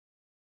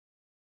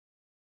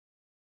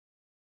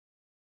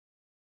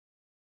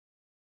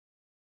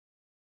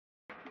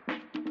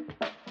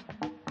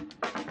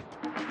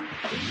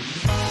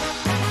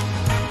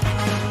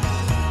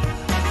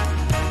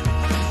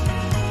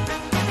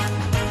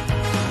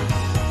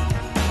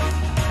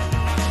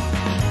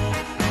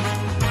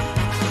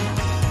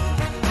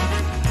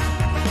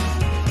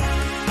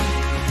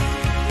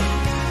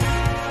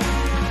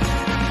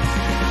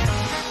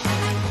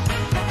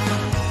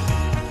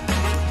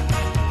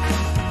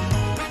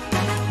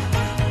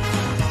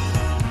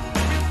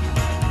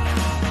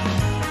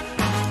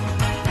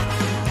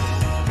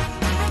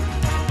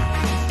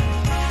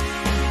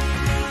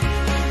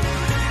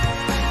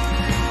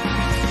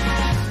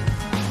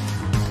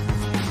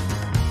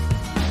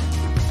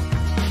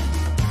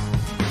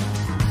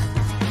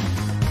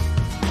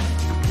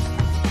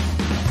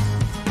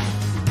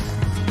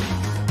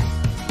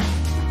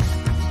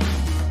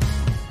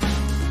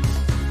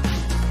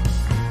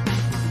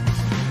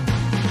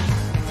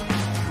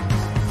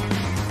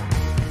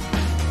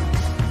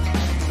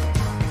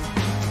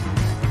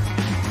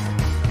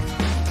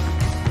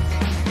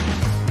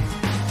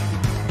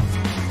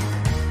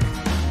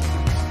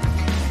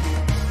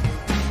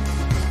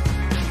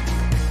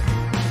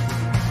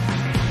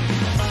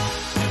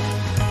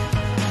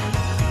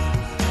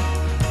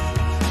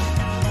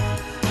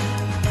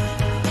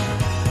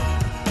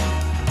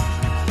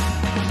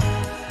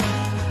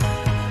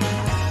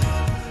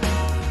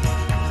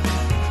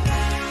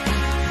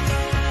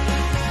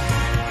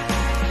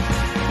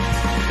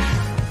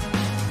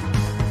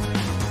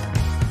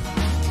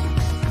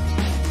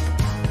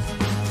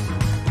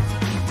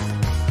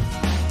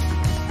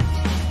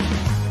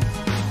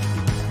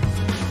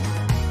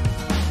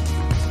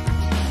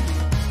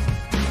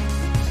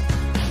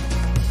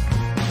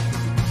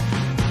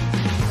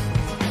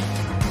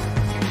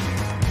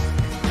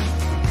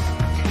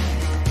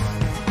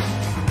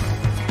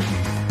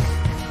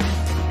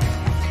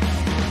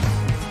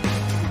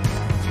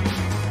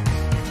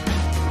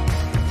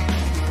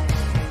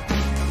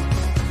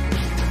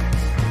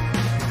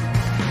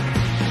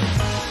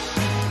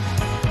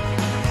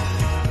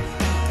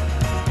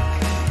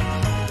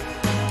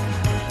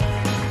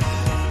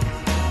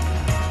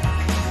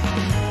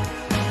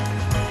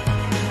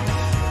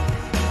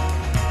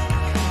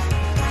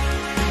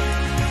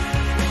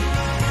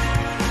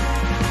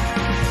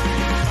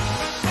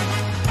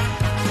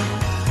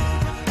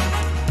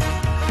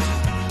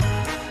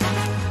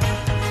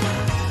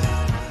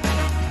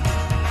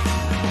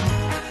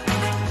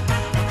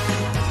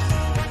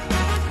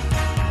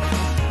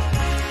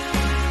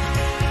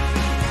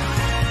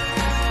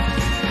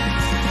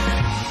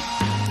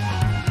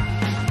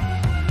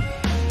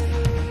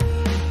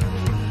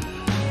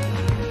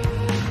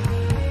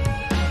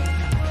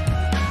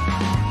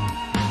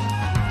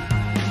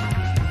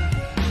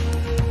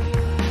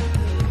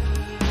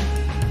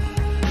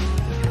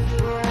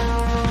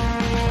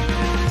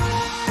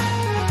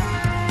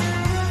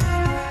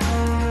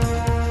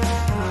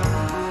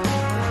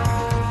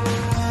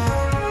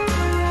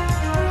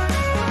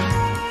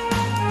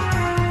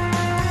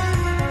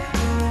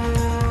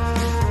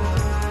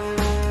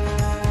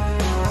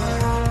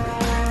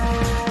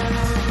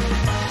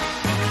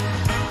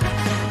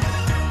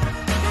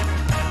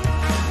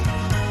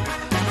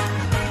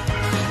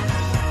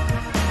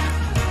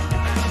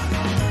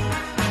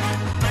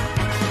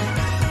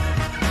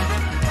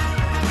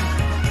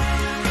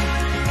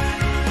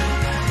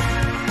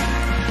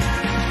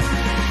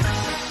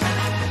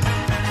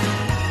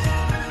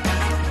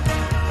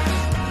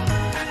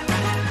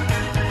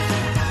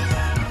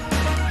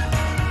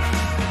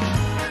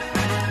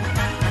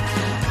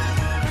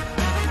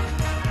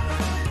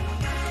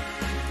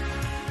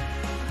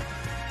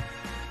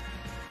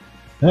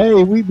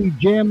Hey, we be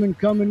jamming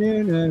coming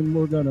in, and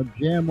we're going to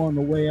jam on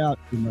the way out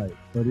tonight.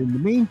 But in the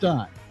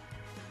meantime,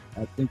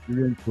 I think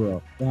you're in for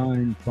a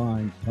fine,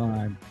 fine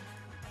time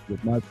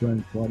with my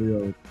friend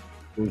Claudio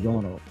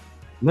Reilsono.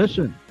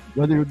 Listen,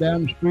 whether you're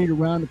down the street,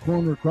 around the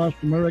corner, across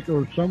America,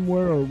 or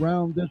somewhere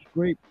around this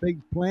great big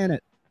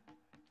planet,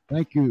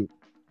 thank you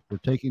for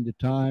taking the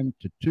time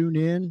to tune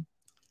in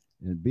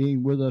and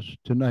being with us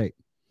tonight.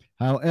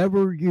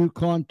 However, you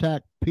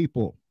contact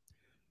people,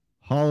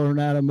 hollering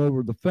at them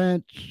over the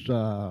fence,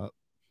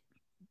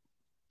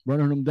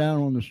 running them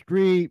down on the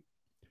street,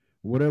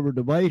 whatever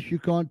device you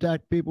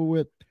contact people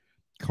with,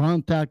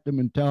 contact them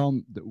and tell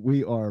them that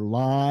we are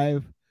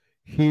live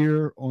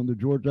here on the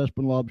George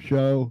Espinlove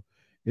Show.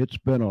 It's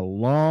been a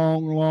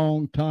long,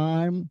 long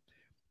time.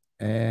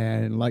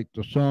 And like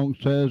the song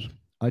says,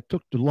 I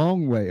took the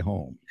long way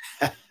home,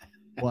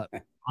 but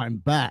I'm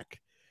back.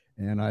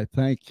 And I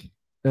thank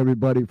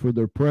everybody for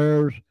their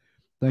prayers.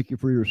 Thank you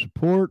for your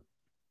support.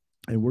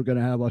 And we're going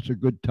to have us a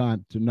good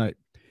time tonight.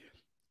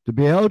 To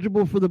be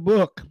eligible for the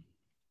book,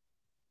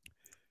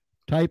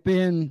 type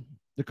in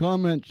the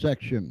comment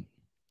section,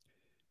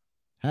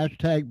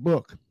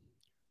 #book.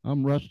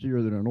 I'm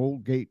rustier than an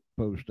old gate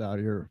post out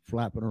here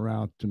flapping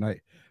around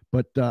tonight.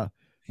 But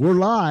we're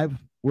live.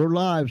 We're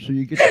live, so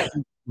you get to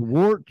see the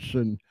warts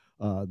and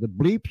the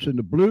bleeps and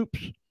the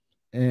bloops.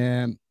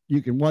 And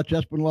you can watch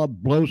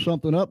Espinlove blow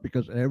something up,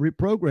 because every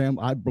program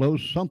I blow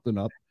something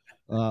up.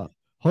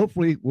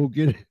 Hopefully we'll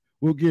get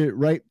it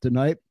right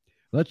tonight.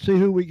 Let's see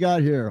who we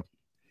got here.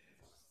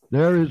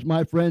 There is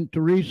my friend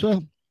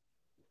Teresa,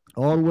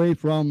 all the way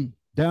from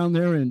down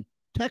there in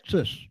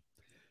Texas,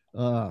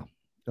 of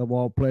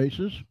all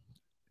places.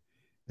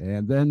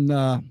 And then,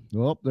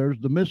 well, there's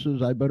the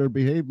missus. I better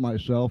behave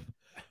myself,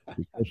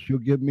 because she'll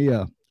give me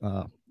a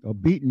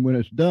beating when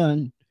it's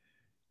done.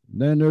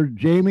 And then there's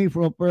Jamie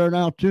from up there in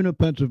Altoona,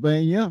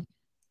 Pennsylvania.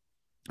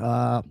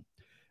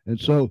 And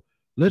so,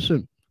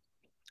 listen,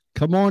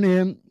 come on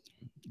in,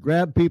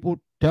 grab people,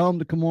 tell them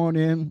to come on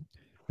in,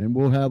 and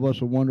we'll have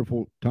us a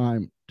wonderful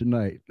time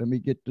tonight. Let me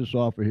get this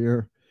off of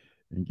here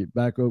and get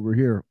back over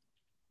here.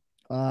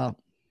 I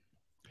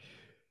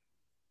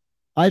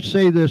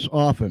say this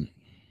often.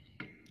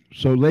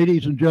 So,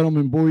 ladies and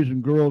gentlemen, boys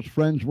and girls,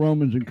 friends,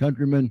 Romans, and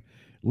countrymen,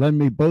 lend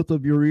me both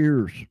of your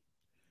ears,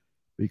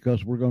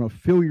 because we're going to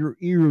fill your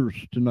ears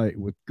tonight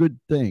with good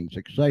things,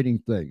 exciting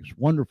things,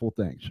 wonderful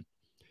things.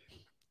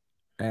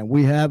 And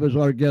we have as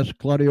our guest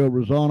Claudio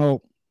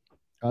Reilsono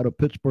out of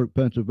Pittsburgh,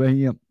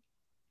 Pennsylvania,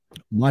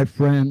 my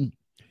friend.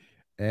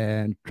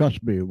 And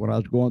trust me, when I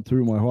was going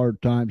through my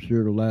hard times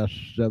here the last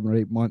 7 or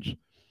 8 months,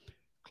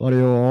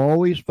 Claudio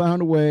always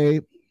found a way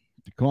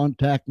to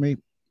contact me,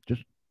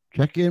 just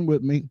check in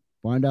with me,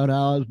 find out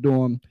how I was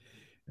doing.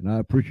 And I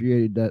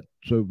appreciated that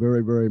so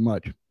very, very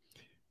much.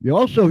 You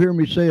also hear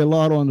me say a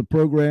lot on the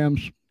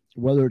programs,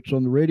 whether it's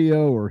on the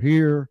radio or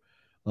here.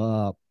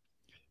 I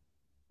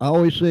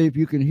always say, if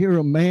you can hear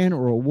a man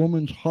or a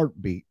woman's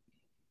heartbeat,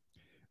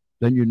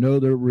 then you know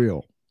they're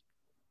real.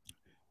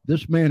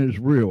 This man is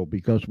real,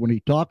 because when he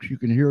talks, you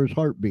can hear his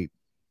heartbeat.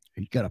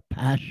 He's got a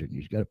passion.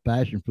 He's got a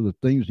passion for the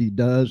things he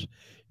does.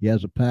 He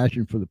has a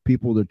passion for the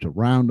people that's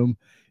around him.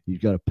 He's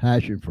got a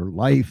passion for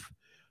life.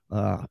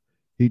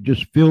 He's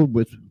just filled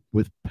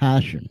with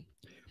passion.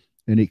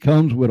 And he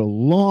comes with a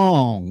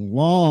long,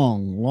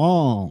 long,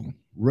 long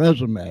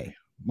resume.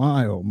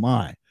 My, oh,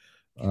 my.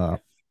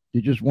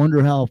 You just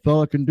wonder how a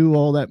fella can do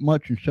all that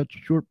much in such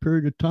a short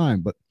period of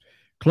time. But,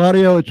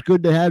 Claudio, it's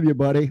good to have you,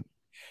 buddy.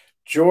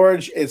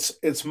 George,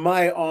 it's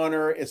my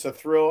honor. It's a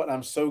thrill, and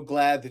I'm so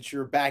glad that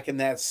you're back in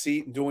that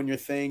seat and doing your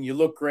thing. You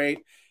look great,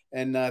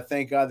 and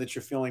thank God that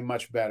you're feeling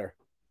much better.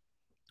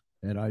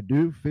 And I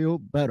do feel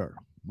better.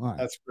 My.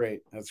 That's great.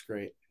 That's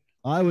great.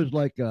 I was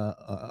like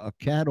a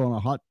cat on a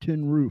hot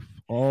tin roof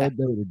all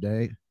day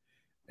today,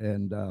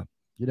 and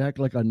you'd act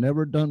like I'd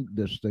never done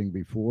this thing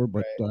before.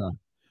 But right.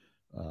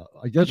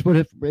 I guess, but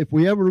if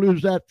we ever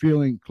lose that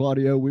feeling,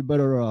 Claudio, we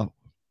better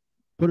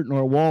put it in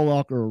our wall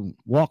locker and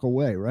walk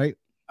away, right?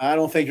 I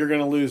don't think you're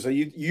going to lose it.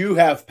 You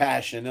have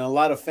passion, and a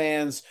lot of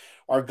fans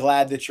are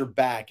glad that you're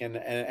back, and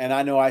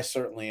I know I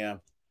certainly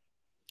am.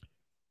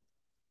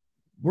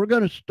 We're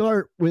going to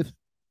start with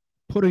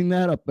putting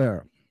that up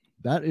there.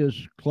 That is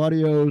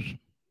Claudio's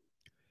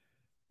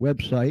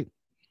website,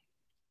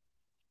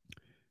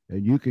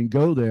 and you can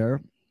go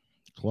there,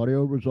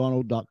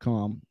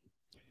 claudioreilsono.com,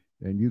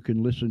 and you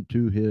can listen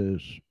to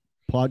his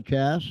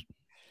podcast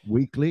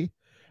weekly.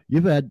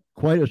 You've had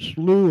quite a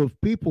slew of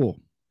people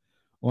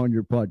on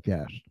your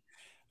podcast.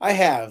 I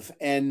have,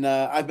 and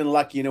I've been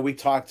lucky. You know, we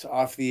talked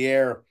off the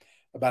air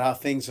about how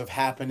things have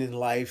happened in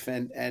life,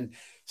 and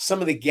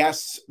some of the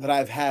guests that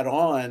I've had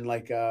on,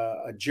 like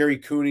a Jerry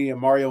Cooney, a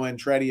Mario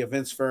Andretti, a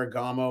Vince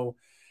Ferragamo,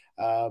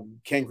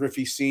 Ken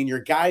Griffey Sr.,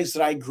 guys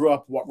that I grew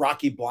up,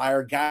 Rocky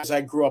Blyer, guys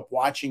I grew up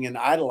watching and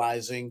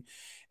idolizing,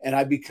 and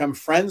I become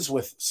friends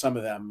with some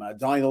of them,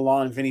 Donnie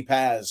DeLon and Vinny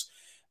Paz.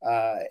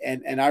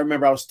 And I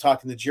remember I was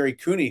talking to Jerry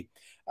Cooney.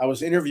 I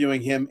was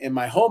interviewing him in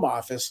my home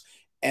office,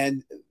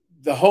 and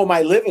the home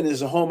I live in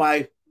is a home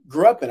I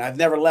grew up in. I've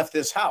never left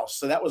this house.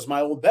 So that was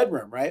my old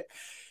bedroom, right?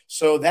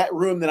 So that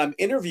room that I'm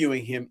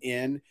interviewing him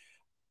in,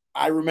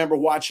 I remember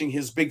watching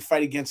his big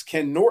fight against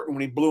Ken Norton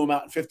when he blew him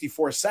out in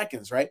 54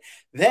 seconds, right?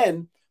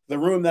 Then the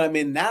room that I'm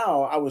in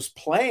now, I was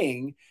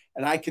playing,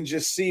 and I can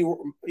just see,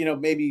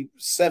 maybe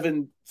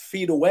 7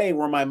 feet away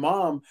where my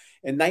mom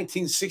in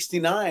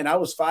 1969, I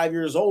was 5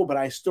 years old, but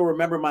I still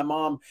remember my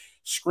mom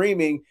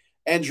screaming,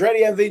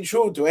 Andretti ha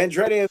vinto,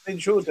 Andretti ha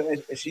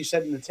vinto. And she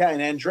said in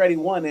Italian, Andretti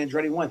won,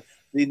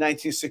 the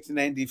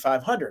 1969 Indy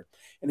 500.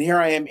 And here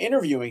I am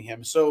interviewing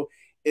him. So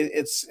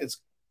it's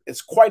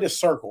quite a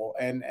circle,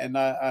 and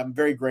I'm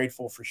very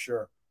grateful for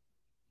sure.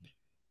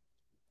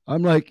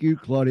 I'm like you,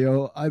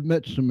 Claudio. I've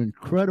met some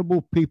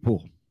incredible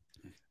people.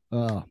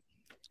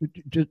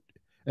 Just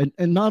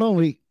and not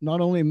only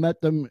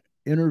met them,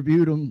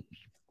 interviewed them,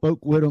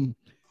 spoke with them,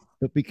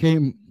 but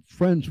became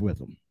friends with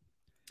them.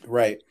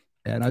 Right.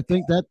 And I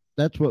think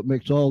that's what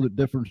makes all the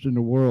difference in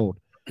the world.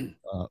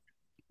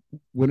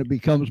 When it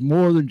becomes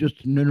more than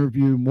just an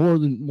interview, more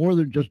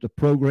than just a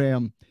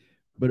program,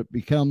 but it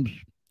becomes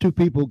two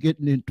people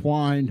getting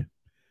entwined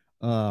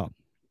and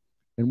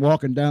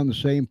walking down the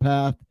same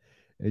path,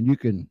 and you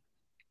can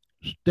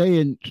stay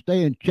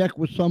in check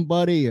with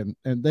somebody, and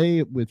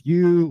they with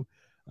you.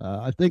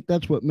 I think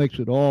that's what makes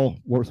it all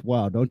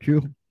worthwhile, don't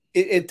you?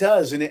 It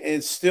does, and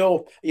it's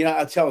still.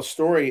 I'll tell a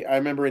story. I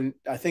remember in,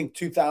 I think,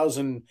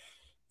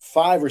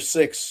 2005 or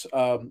 6,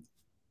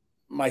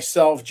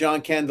 myself,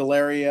 John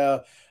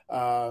Candelaria,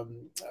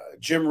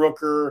 Jim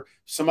Rooker,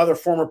 some other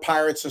former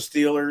Pirates and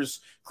Steelers,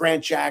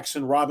 Grant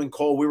Jackson, Robin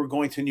Cole. We were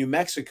going to New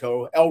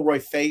Mexico. Elroy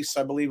Face,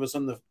 I believe, was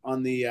on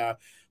the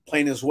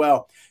plane as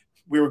well.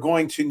 We were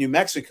going to New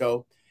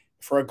Mexico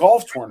for a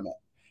golf tournament,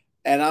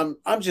 and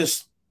I'm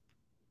just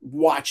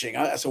watching.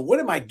 I said, what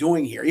am I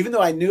doing here? Even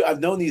though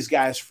I've known these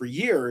guys for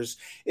years,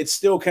 it's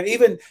still kind of,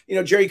 even,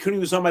 Jerry Cooney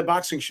was on my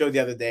boxing show the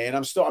other day, and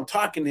I'm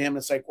talking to him.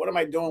 It's like, what am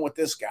I doing with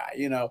this guy?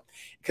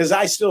 Because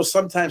I still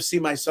sometimes see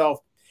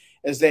myself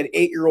as that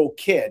 8-year-old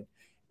kid.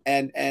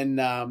 And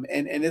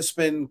it's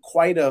been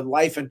quite a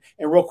life. And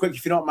real quick,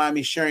 if you don't mind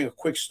me sharing a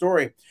quick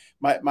story,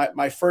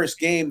 my first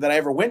game that I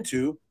ever went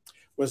to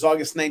was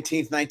August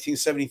 19th,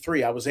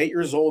 1973. I was 8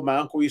 years old. My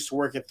uncle used to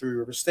work at Three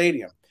River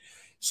Stadium.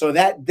 So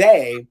that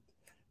day,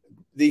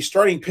 the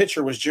starting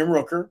pitcher was Jim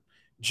Rooker.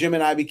 Jim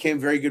and I became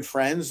very good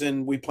friends,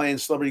 and we play in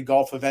celebrity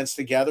golf events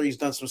together. He's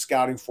done some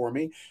scouting for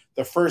me.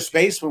 The first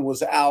baseman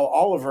was Al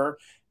Oliver.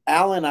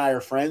 Al and I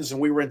are friends, and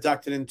we were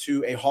inducted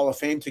into a Hall of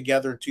Fame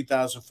together in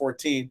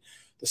 2014.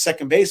 The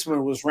second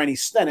baseman was Rennie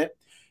Stennett.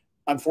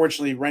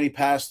 Unfortunately, Rennie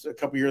passed a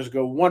couple years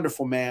ago.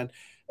 Wonderful man,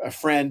 a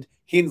friend.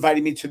 He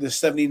invited me to the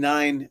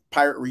 79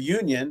 Pirate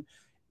reunion.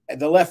 And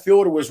the left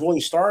fielder was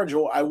Willie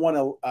Stargell. I won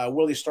a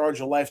Willie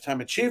Stargell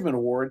Lifetime Achievement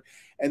Award,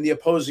 and the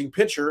opposing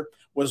pitcher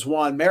was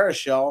Juan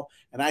Marichal,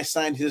 and I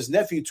signed his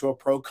nephew to a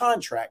pro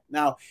contract.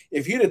 Now,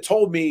 if you'd have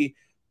told me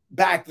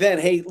back then,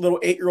 hey, little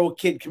 8-year-old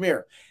kid, come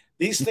here,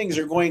 these things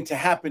are going to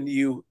happen to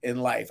you in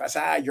life, I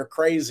said, you're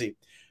crazy.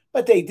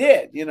 But they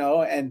did,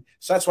 and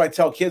so that's why I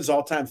tell kids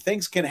all the time,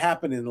 things can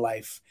happen in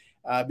life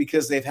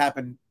because they've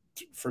happened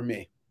for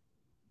me.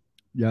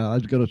 Yeah, I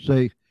was going to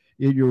say,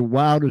 in your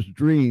wildest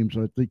dreams,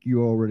 I think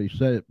you already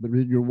said it, but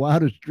in your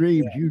wildest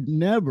dreams, you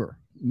never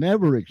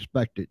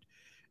expected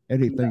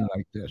anything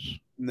like this.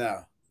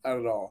 No, not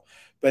at all.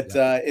 But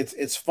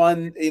it's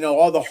fun.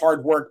 All the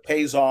hard work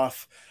pays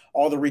off,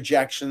 all the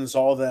rejections,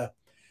 all the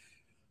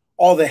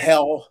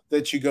hell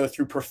that you go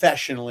through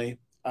professionally.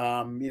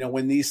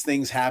 When these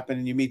things happen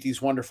and you meet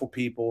these wonderful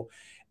people,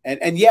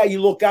 and yeah,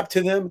 you look up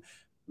to them,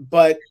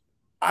 but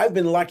I've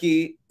been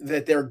lucky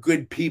that they're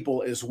good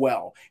people as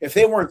well. If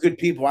they weren't good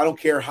people, I don't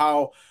care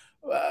how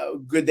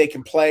good they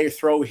can play,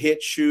 throw,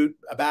 hit, shoot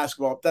a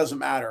basketball. It doesn't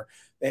matter.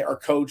 They are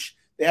coach.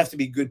 They have to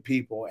be good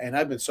people. And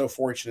I've been so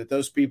fortunate.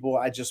 Those people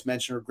I just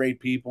mentioned are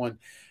great people. And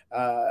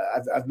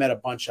I've met a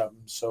bunch of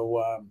them.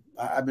 So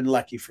I've been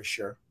lucky for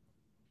sure.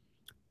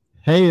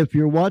 Hey, if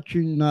you're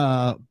watching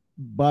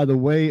by the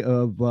way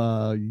of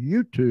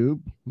YouTube,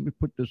 let me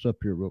put this up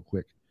here real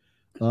quick.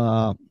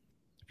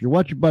 If you're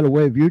watching by the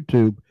way of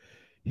YouTube,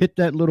 hit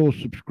that little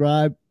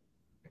subscribe,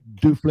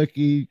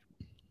 dooflicky,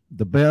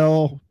 the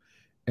bell,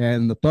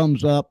 and the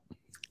thumbs up,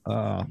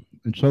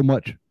 and so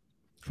much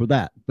for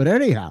that. But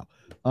anyhow,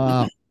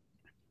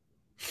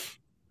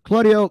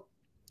 Claudio,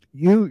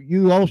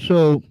 you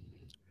also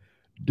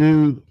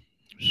do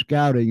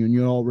scouting, and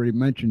you already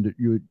mentioned that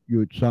you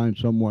had signed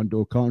someone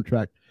to a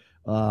contract,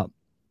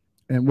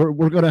 and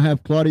we're going to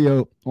have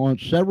Claudio on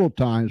several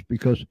times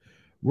because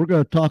we're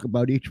going to talk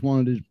about each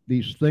one of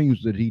these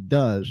things that he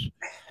does.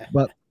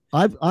 But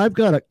I've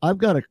got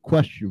a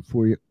question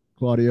for you,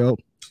 Claudio,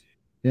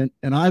 and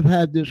I've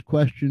had this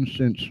question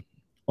since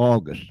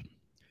August.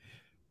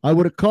 I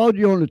would have called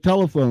you on the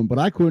telephone, but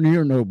I couldn't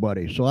hear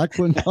nobody, so I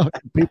couldn't talk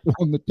to people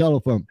on the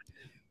telephone.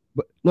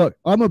 But look,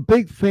 I'm a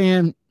big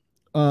fan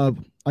of,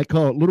 I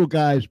call it little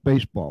guys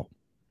baseball.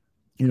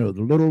 The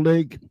little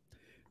league,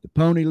 the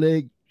pony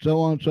league, so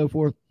on and so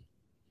forth.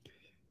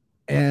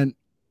 And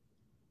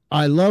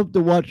I love to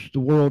watch the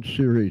World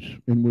Series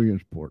in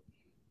Williamsport.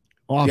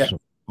 Yeah. Awesome.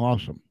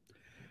 Awesome.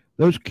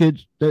 Those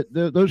kids,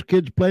 those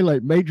kids play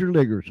like major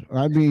leaguers.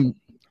 I mean,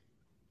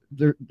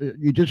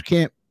 you just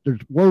can't. There's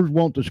words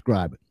won't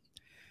describe it.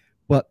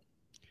 But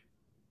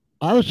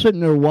I was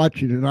sitting there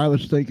watching, and I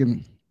was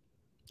thinking,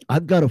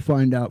 I've got to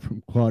find out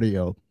from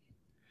Claudio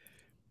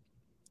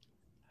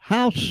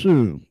how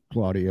soon,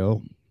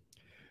 Claudio,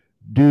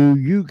 do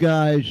you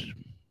guys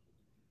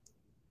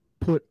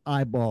put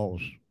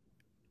eyeballs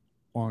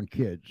on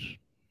kids?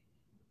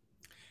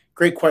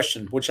 Great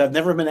question, which I've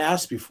never been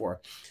asked before.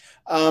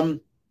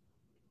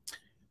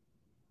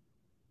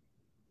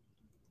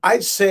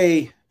 I'd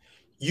say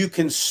you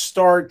can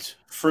start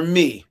for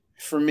me.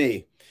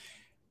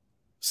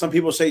 Some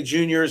people say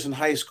juniors in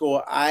high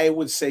school. I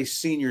would say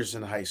seniors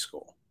in high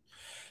school.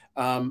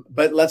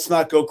 But let's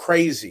not go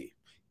crazy.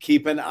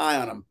 Keep an eye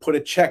on him. Put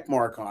a check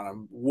mark on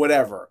him.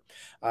 Whatever.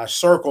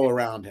 Circle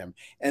around him,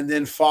 and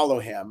then follow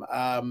him.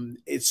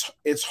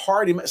 It's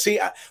hard. See,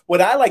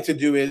 what I like to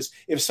do is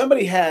if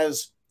somebody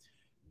has,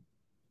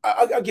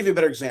 I'll give you a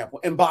better example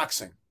in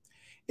boxing.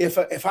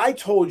 If I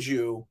told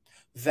you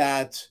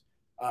that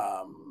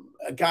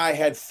a guy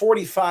had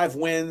 45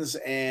 wins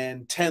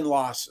and 10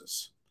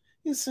 losses,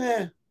 you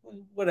say,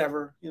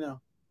 whatever, you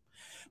know.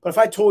 But if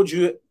I told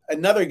you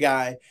another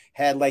guy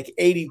had like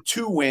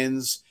 82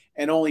 wins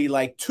and only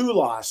like 2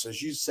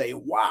 losses, you'd say,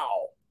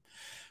 wow.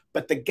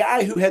 But the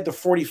guy who had the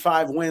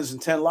 45 wins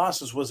and 10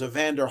 losses was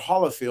Evander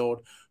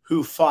Holyfield,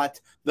 who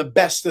fought the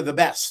best of the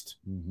best.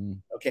 Mm-hmm.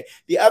 Okay.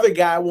 The other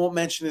guy, I won't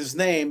mention his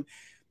name.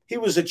 He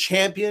was a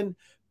champion,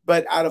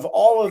 but out of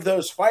all of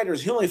those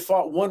fighters, he only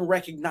fought one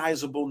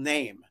recognizable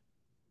name.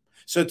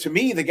 So to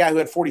me, the guy who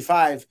had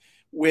 45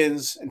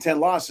 wins and 10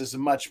 losses is a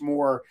much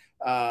more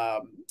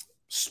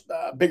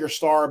bigger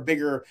star,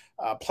 bigger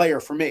player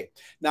for me.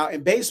 Now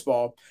in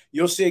baseball,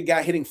 you'll see a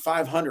guy hitting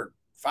 500,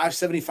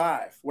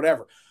 575,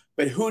 whatever.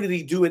 But who did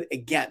he do it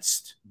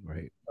against?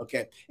 Right.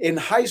 Okay. In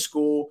high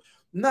school,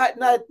 not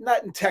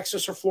in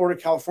Texas or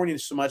Florida, California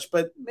so much,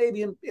 but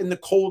maybe in the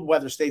cold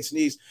weather states in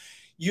the East,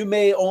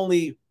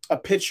 a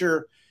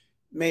pitcher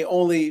may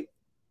only,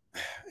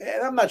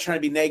 and I'm not trying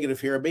to be negative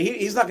here, but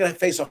he's not going to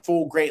face a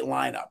full great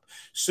lineup.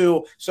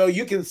 So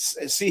you can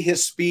see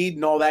his speed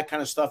and all that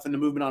kind of stuff and the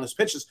movement on his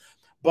pitches.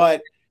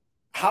 But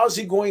how's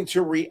he going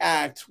to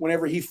react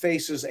whenever he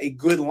faces a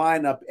good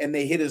lineup and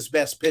they hit his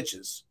best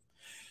pitches?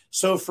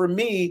 So for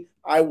me,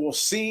 I will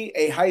see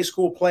a high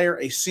school player,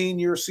 a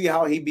senior, see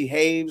how he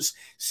behaves,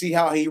 see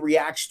how he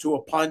reacts to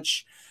a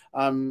punch,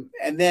 and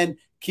then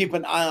keep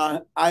an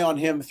eye on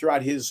him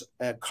throughout his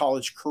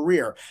college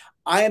career.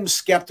 I am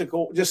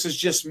skeptical, this is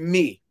just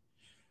me,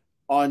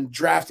 on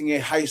drafting a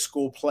high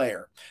school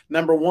player.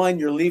 Number one,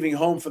 you're leaving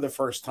home for the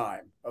first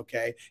time,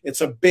 okay?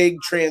 It's a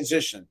big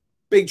transition.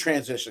 Big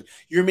transition.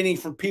 You're meeting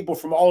from people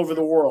from all over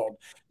the world.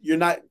 You're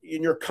not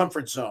in your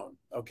comfort zone.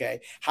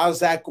 Okay. How's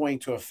that going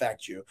to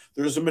affect you?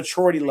 There's a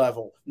maturity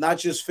level, not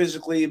just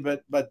physically,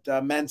 but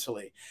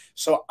mentally.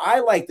 So I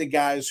like the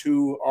guys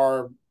who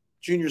are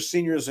juniors,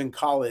 seniors in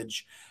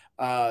college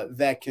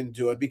that can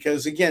do it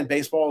because, again,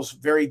 baseball is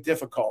very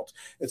difficult.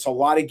 It's a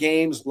lot of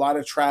games, a lot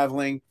of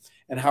traveling,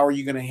 and how are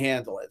you going to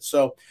handle it?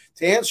 So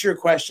to answer your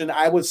question,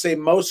 I would say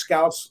most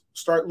scouts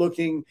start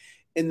looking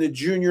in the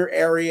junior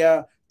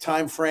area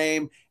time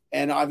frame.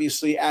 And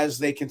obviously, as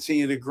they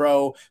continue to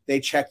grow, they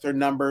check their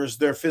numbers,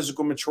 their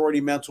physical maturity,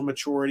 mental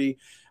maturity.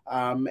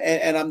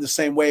 And I'm the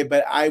same way,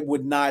 but I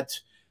would not,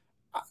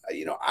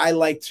 I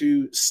like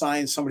to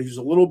sign somebody who's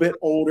a little bit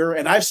older.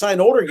 And I've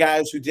signed older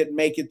guys who didn't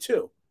make it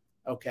too.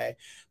 Okay.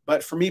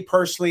 But for me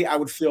personally, I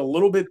would feel a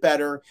little bit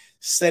better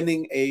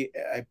sending a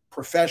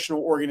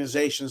professional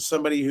organization,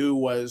 somebody who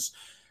was,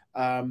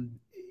 in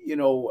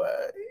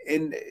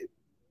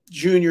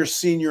junior,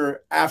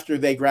 senior after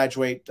they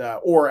graduate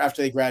or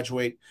after they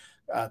graduate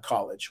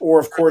college, or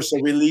of course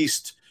a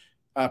released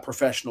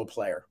professional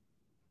player.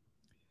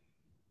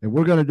 And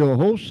we're going to do a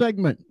whole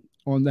segment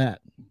on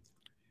that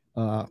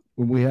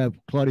when we have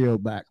Claudio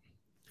back.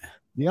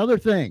 The other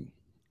thing,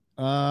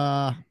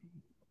 I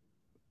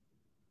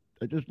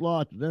just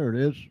lost. There it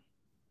is.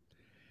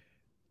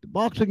 The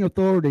boxing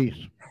authorities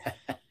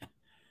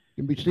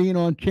can be seen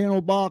on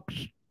Channel Box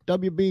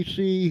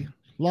WBC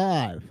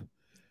Live.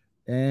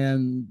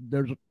 And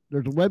there's a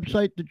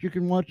website that you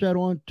can watch that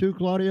on too,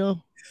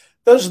 Claudio.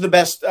 Those are the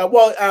best.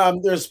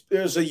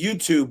 There's a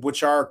YouTube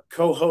which our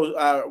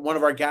co-host, one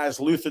of our guys,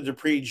 Luther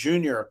Dupree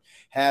Jr.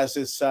 has.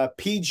 It's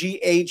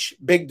PGH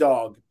Big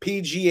Dog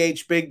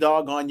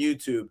on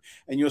YouTube,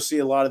 and you'll see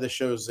a lot of the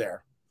shows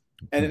there.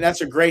 And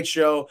that's a great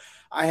show.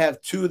 I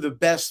have two of the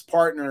best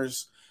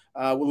partners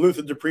with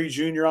Luther Dupree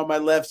Jr. on my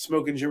left,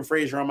 Smoking Jim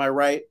Frazier on my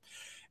right.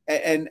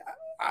 And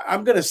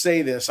I'm going to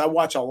say this: I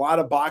watch a lot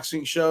of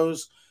boxing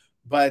shows,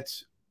 but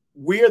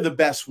we are the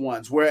best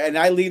ones. And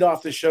I lead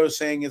off the show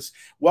saying it's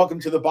welcome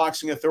to the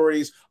boxing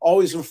authorities,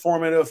 always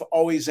informative,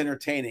 always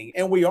entertaining.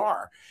 And we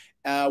are.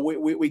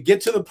 We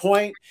get to the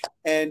point,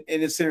 and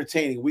it's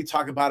entertaining. We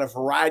talk about a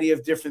variety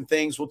of different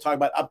things. We'll talk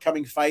about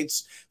upcoming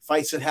fights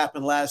that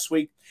happened last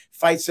week,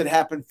 fights that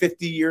happened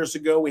 50 years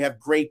ago. We have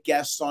great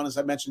guests on, as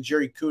I mentioned,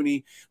 Jerry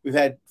Cooney. We've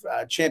had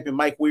champion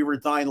Mike Weaver,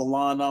 Diane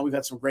Lalonde on. We've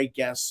had some great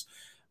guests.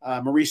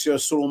 Mauricio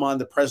Suleiman,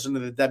 the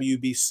president of the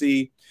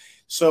WBC.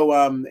 So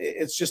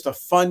it's just a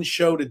fun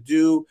show to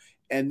do.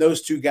 And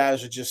those two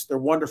guys they're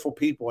wonderful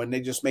people, and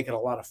they just make it a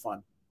lot of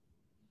fun.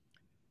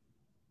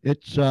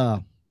 It's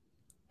a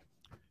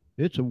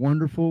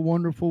wonderful,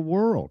 wonderful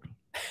world.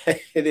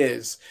 It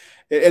is.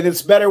 And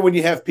it's better when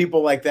you have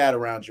people like that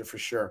around you, for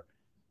sure.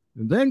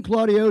 And then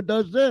Claudio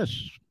does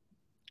this.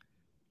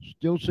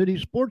 Steel City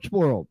Sports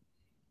World.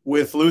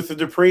 With Luther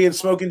Dupree and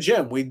Smoking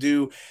Jim. We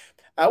do,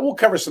 we'll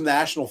cover some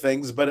national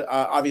things, but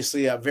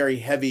obviously a very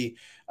heavy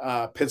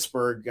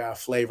Pittsburgh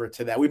flavor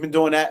to that. We've been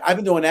doing that. I've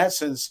been doing that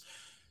since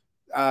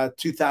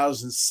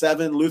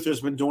 2007.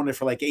 Luther's been doing it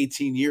for like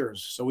 18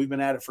 years. So we've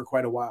been at it for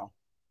quite a while.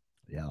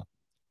 Yeah.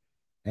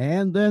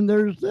 And then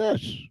there's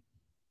this.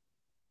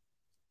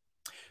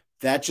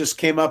 That just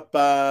came up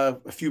a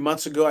few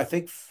months ago. I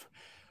think,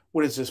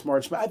 what is this,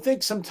 March? I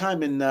think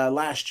sometime in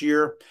last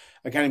year,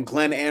 a guy named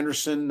Glenn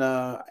Anderson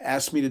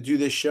asked me to do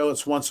this show.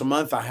 It's once a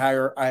month.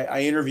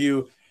 I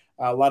interview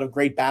a lot of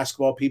great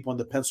basketball people in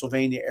the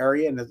Pennsylvania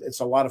area, and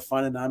it's a lot of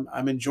fun, and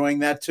I'm enjoying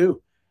that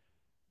too.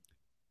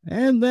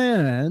 And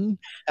then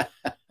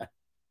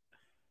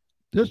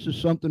this is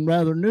something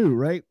rather new,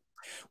 right?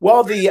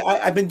 Well,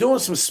 I've been doing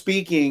some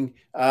speaking,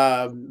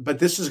 but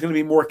this is going to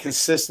be more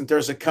consistent.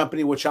 There's a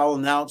company which I'll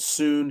announce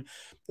soon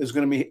is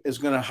going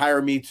to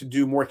hire me to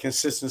do more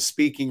consistent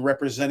speaking,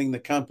 representing the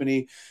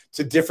company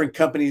to different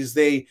companies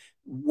they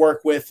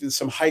work with in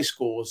some high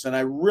schools, and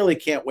I really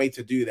can't wait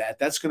to do that.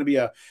 That's going to be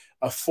a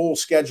full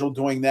schedule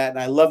doing that, and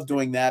I love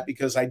doing that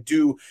because I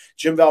do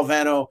Jim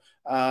Valvano,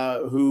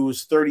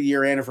 whose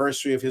 30-year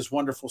anniversary of his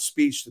wonderful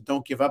speech, the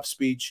 "Don't Give Up"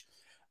 speech.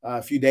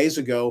 A few days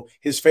ago,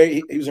 he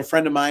was a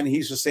friend of mine. He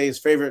used to say his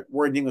favorite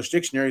word in the English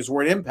dictionary is the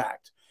word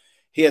impact.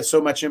 He had so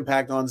much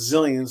impact on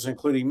zillions,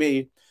 including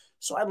me.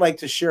 So I'd like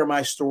to share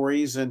my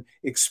stories and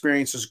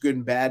experiences, good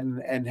and bad,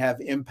 and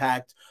have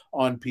impact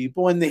on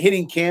people. And the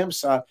hitting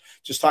camps,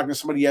 just talking to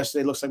somebody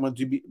yesterday, looks like I'm going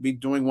to be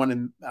doing one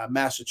in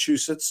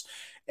Massachusetts,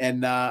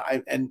 and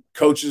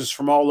coaches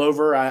from all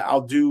over.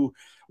 I'll do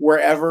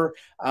wherever.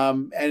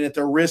 And at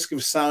the risk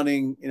of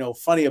sounding,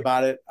 funny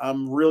about it,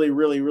 I'm really,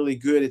 really, really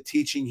good at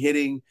teaching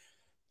hitting.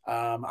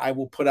 I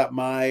will put up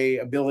my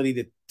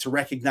ability to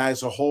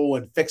recognize a hole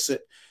and fix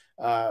it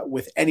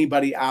with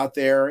anybody out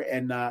there.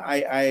 And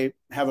I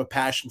have a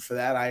passion for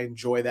that. I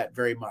enjoy that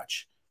very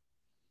much.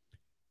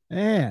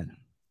 And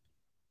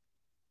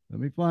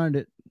let me find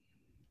it.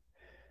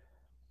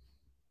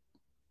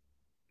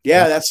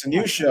 Yeah, that's a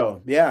new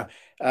show. Yeah.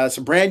 It's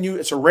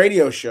a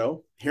radio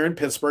show here in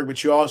Pittsburgh,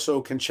 but you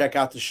also can check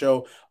out the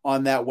show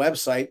on that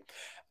website.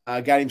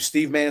 A guy named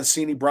Steve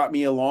Mancini brought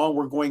me along.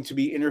 We're going to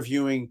be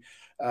interviewing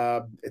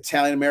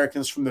Italian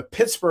Americans from the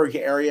Pittsburgh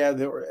area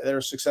that are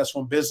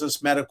successful in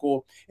business,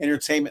 medical,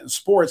 entertainment, and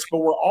sports. But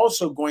we're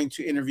also going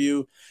to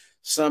interview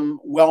some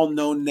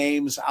well-known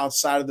names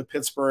outside of the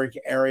Pittsburgh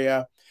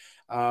area.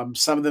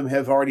 Some of them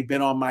have already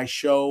been on my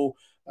show,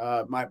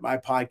 my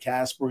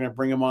podcast. We're going to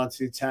bring them on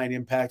to Italian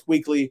Impact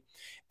Weekly.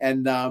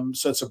 And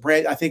so it's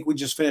I think we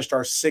just finished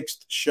our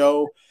 6th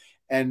show,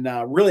 and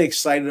really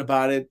excited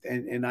about it.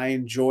 And I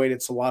enjoyed it.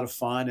 It's a lot of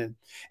fun.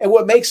 And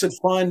what makes it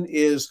fun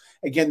is,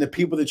 again, the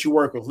people that you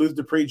work with: Luther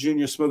Dupree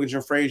Jr., Smoking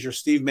Jim Frazier,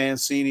 Steve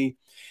Mancini.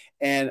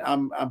 And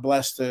I'm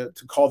blessed to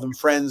call them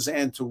friends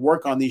and to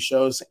work on these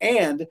shows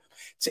and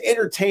to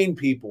entertain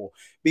people,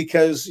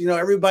 because,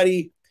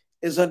 everybody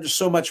is under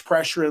so much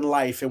pressure in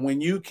life. And when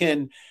you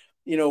can,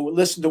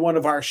 listen to one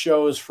of our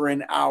shows for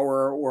an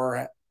hour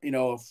or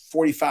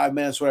 45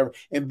 minutes, whatever,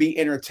 and be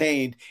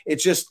entertained, it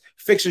just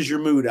fixes your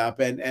mood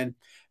up and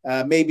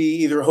maybe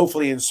either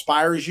hopefully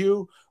inspires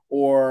you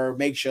or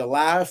makes you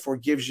laugh or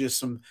gives you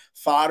some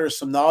thought or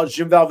some knowledge.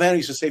 Jim Valvano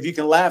used to say, if you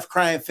can laugh,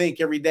 cry, and think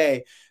every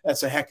day,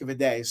 that's a heck of a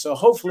day. So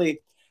hopefully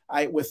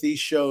with these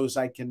shows,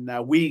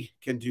 we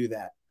can do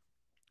that.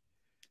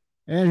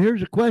 And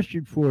here's a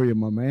question for you,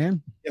 my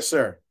man. Yes,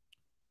 sir.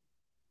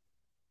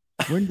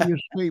 When do you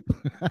sleep?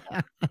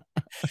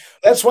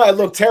 That's why I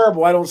look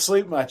terrible. I don't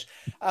sleep much.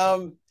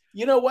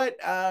 You know what?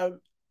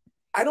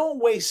 I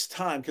don't waste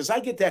time, because I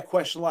get that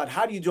question a lot.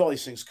 How do you do all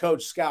these things?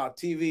 Coach, scout,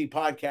 TV,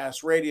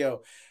 podcast,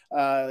 radio,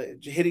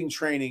 hitting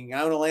training.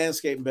 I own a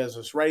landscaping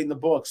business, writing the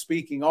book,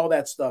 speaking, all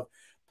that stuff.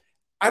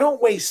 I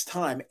don't waste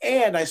time.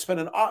 And I spend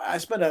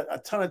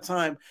a ton of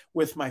time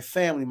with my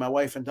family, my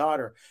wife and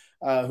daughter,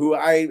 who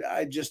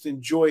I just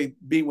enjoy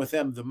being with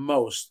them the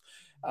most.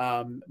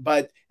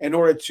 But in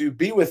order to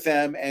be with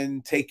them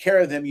and take care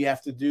of them, you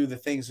have to do the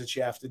things that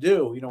you have to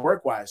do,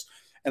 work-wise.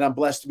 And I'm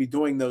blessed to be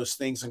doing those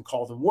things and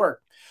call them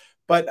work.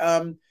 But,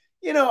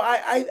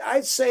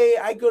 I'd say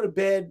I go to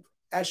bed,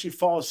 actually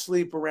fall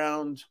asleep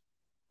around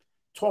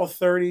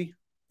 12:30,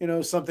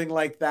 something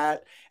like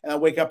that. And I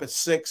wake up at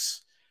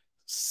 6,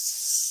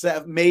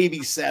 7,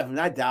 maybe 7.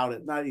 I doubt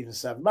it. Not even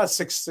 7. About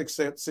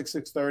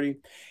 6:30,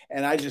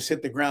 and I just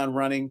hit the ground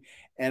running.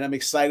 And I'm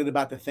excited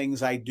about the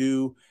things I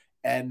do,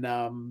 and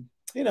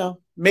you know,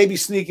 maybe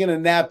sneak in a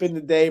nap in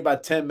the day,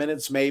 about 10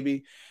 minutes,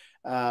 maybe.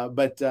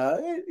 But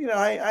you know,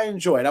 I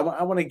enjoy it.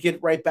 I want to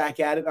get right back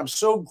at it. I'm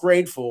so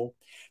grateful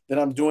that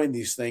I'm doing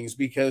these things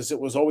because it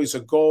was always a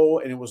goal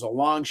and it was a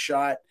long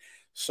shot.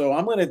 So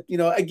I'm gonna, you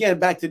know, again,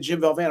 back to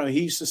Jim Valvano.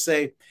 He used to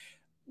say,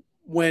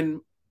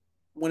 when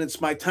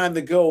it's my time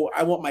to go,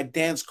 I want my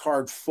dance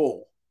card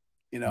full,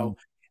 you know.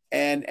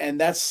 And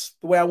that's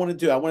the way I want to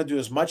do. I want to do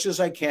as much as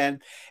I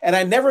can, and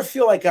I never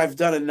feel like I've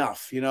done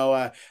enough. You know,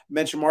 I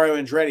mentioned Mario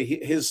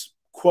Andretti. His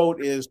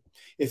quote is,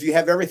 "If you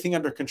have everything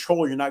under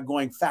control, you're not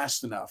going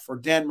fast enough." Or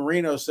Dan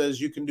Marino says,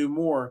 "You can do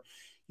more.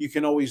 You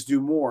can always do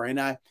more."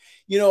 And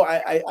you know,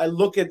 I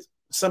look at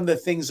some of the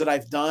things that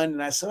I've done,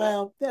 and I say,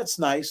 well, that's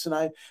nice, and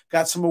I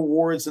got some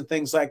awards and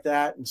things like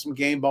that, and some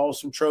game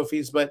balls, some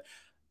trophies, but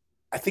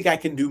I think I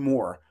can do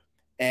more.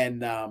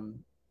 And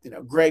you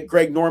know,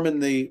 Greg Norman,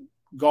 the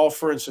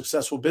golfer and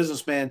successful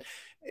businessman,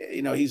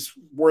 you know, he's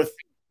worth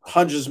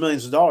hundreds of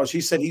millions of dollars. He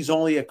said he's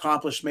only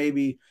accomplished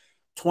maybe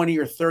 20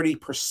 or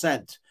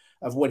 30%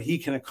 of what he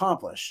can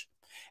accomplish.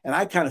 And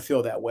I kind of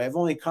feel that way. I've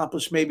only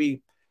accomplished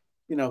maybe,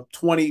 you know,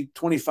 20,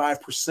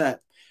 25%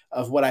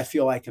 of what I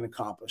feel I can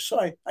accomplish. So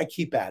I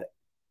keep at it.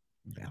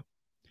 Yeah.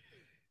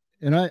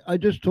 And I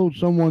just told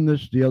someone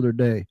this the other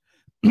day.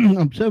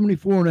 I'm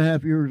 74 and a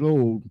half years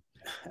old.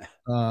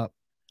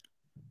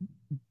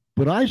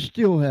 But I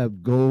still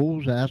have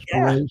goals,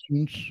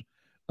 aspirations.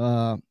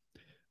 Yeah.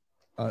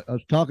 I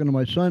was talking to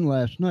my son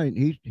last night.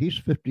 He's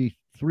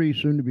 53,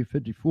 soon to be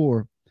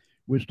 54.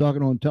 We was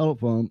talking on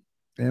telephone,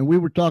 and we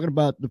were talking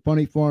about the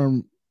Funny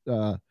Farm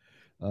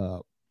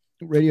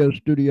radio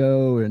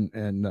studio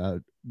and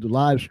the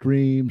live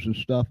streams and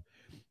stuff.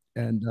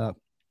 And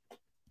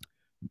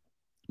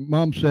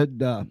Mom said,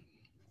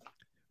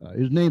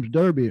 his name's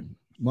Derby.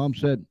 Mom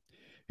said,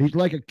 he's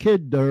like a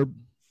kid, Derb.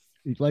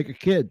 He's like a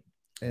kid.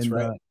 And that's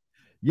right.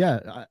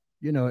 Yeah,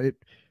 you know, it.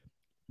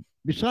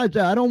 Besides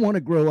that, I don't want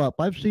to grow up.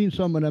 I've seen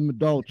some of them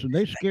adults, and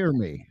they scare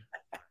me.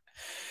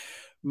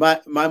 My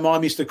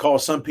mom used to call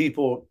some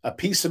people a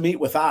piece of meat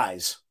with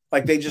eyes,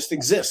 like they just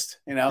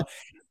exist, you know.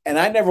 And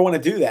I never want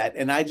to do that.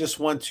 And I just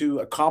want to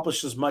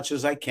accomplish as much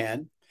as I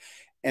can,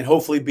 and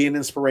hopefully be an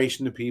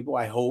inspiration to people.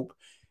 I hope,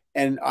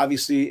 and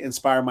obviously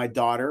inspire my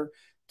daughter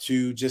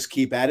to just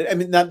keep at it. I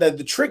mean,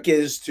 the trick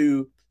is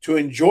to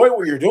enjoy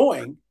what you're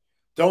doing.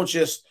 Don't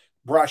just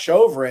brush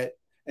over it.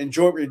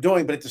 Enjoy what you're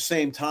doing, but at the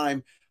same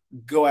time,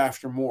 go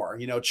after more.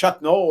 You know,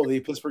 Chuck Noll,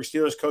 the Pittsburgh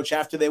Steelers coach,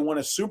 after they won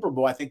a Super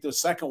Bowl, I think the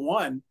second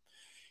one,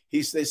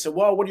 they said,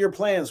 well, what are your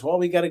plans? Well,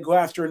 we got to go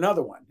after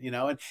another one, you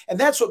know, and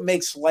that's what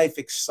makes life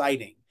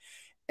exciting.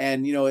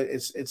 And, you know,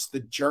 it's the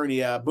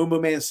journey. Boom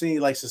Boom Mancini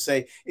likes to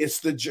say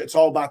it's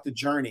all about the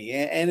journey.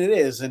 And it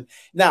is. And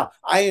now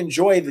I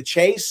enjoy the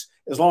chase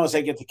as long as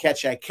I get to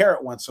catch that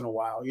carrot once in a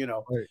while, you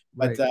know, right.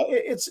 But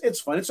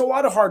it's fun. It's a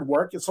lot of hard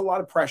work. It's a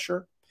lot of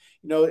pressure.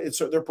 You know,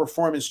 their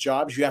performance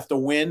jobs. You have to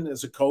win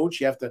as a coach.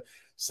 You have to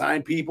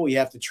sign people. You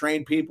have to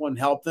train people and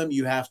help them.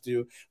 You have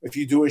to, if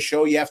you do a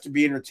show, you have to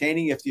be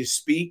entertaining. If you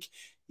speak,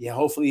 you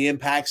hopefully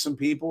impact some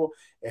people.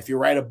 If you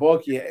write a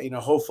book, you know,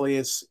 hopefully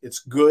it's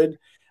good.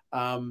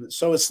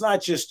 So it's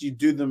not just you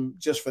do them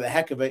just for the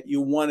heck of it.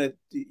 You want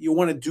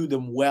to do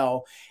them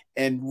well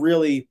and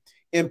really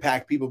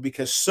impact people,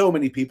 because so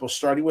many people,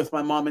 starting with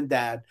my mom and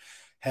dad,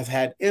 have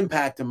had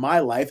impact in my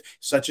life,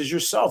 such as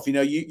yourself. You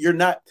know,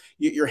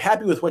 you're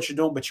happy with what you're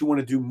doing, but you want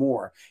to do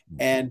more.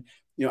 And,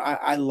 you know,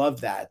 I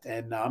love that.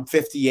 And I'm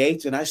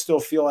 58 and I still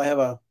feel I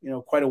have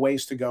quite a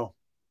ways to go.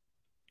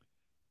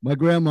 My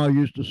grandma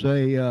used to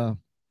say,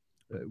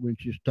 when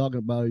she's talking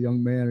about a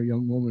young man or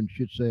young woman,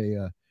 she'd say,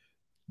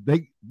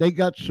 they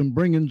got some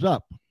bringings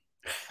up.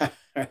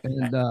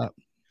 And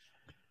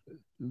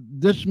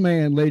this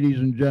man, ladies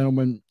and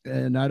gentlemen,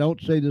 and I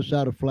don't say this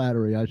out of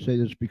flattery, I say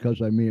this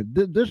because I mean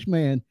it. This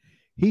man,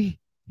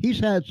 he's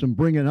had some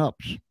bringing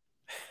ups.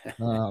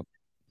 You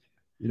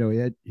know,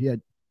 he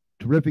had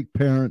terrific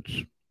parents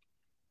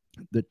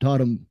that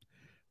taught him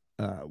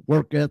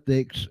work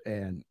ethics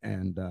and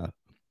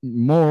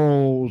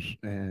morals.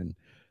 And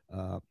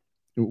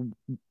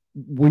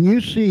when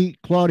you see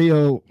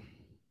Claudio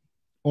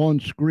on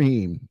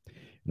screen,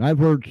 and I've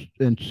heard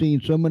and seen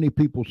so many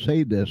people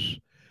say this,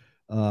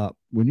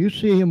 when you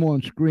see him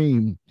on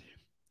screen,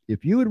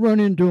 if you would run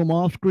into him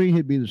off screen,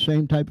 he'd be the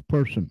same type of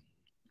person.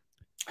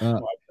 I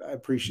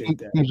appreciate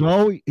that.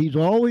 He's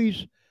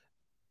always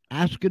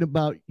asking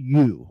about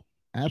you,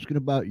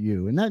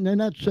 and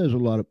that says a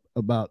lot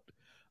about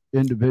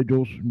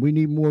individuals. We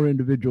need more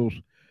individuals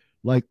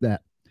like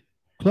that.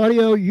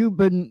 Claudio, you've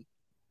been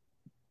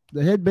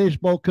the head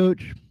baseball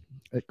coach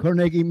at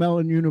Carnegie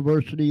Mellon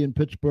University in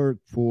Pittsburgh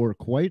for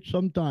quite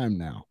some time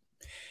now.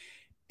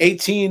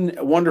 18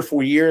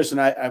 wonderful years. And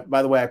I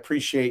by the way, I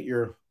appreciate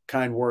your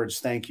kind words.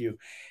 Thank you.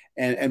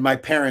 And my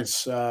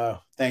parents,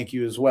 thank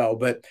you as well.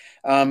 But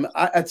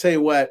I tell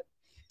you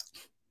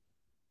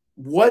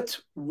what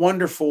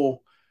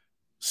wonderful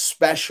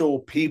special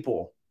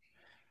people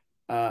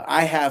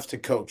I have to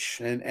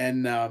coach,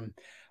 and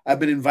I've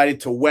been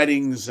invited to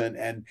weddings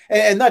and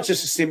not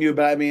just to CMU,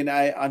 but I mean,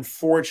 I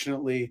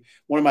unfortunately,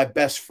 one of my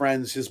best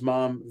friends, his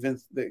mom,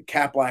 Vince, the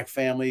Kaplack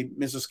family,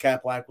 Mrs.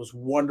 Kaplack, was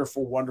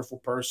wonderful, wonderful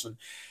person.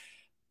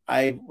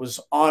 I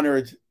was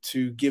honored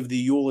to give the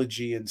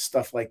eulogy and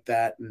stuff like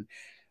that. And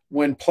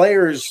when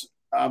players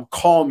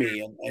call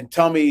me and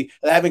tell me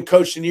I haven't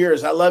coached in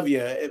years, I love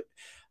you.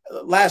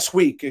 Last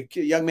week,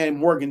 a young man,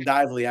 Morgan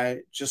Dively,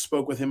 I just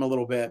spoke with him a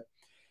little bit.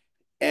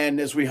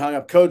 And as we hung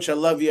up, Coach, I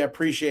love you. I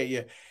appreciate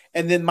you.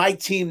 And then my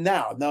team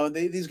now,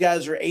 these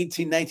guys are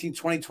 18, 19,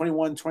 20,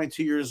 21,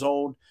 22 years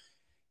old.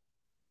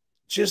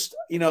 Just,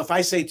 if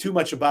I say too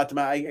much about them,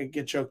 I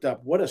get choked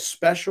up. What a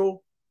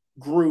special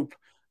group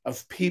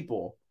of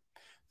people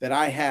that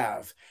I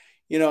have.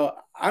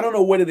 I don't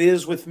know what it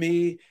is with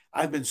me.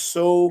 I've been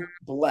so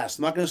blessed.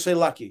 I'm not going to say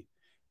lucky,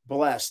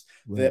 blessed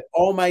that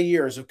all my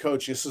years of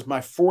coaching, this is my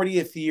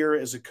 40th year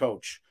as a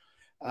coach,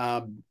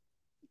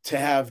 to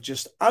have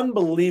just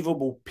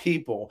unbelievable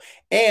people,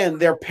 and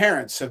their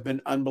parents have been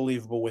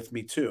unbelievable with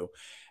me too.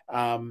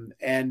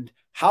 And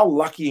how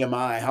lucky am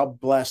I, how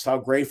blessed, how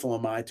grateful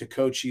am I to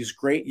coach these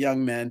great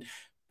young men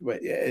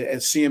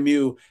at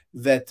CMU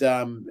that,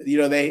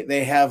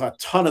 they have a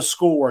ton of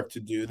schoolwork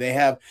to do.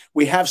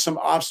 We have some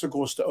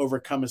obstacles to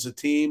overcome as a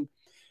team,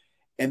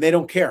 and they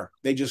don't care.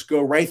 They just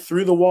go right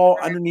through the wall,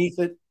 underneath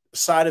it,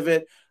 side of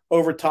it,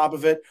 over top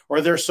of it,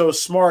 or they're so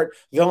smart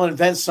they'll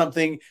invent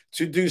something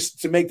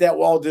to make that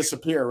wall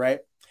disappear, right?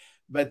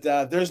 But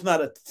there's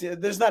not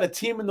a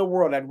team in the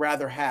world I'd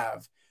rather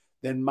have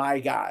than my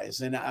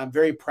guys, and I'm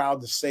very proud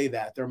to say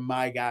that they're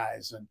my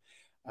guys. And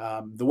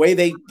the way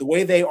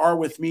they are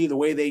with me, the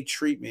way they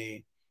treat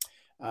me,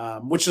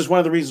 which is one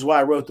of the reasons why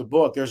I wrote the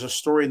book. There's a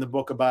story in the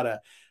book about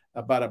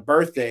a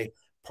birthday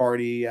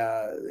party.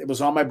 It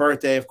was on my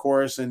birthday, of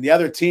course, and the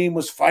other team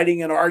was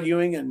fighting and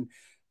arguing, and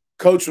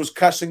coach was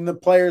cussing the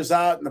players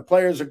out, and the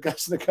players are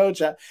cussing the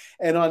coach out.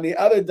 And on the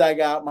other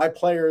dugout, my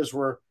players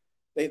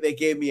they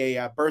gave me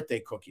a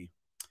birthday cookie.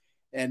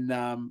 And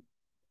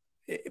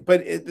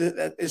but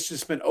it's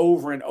just been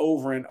over and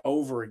over and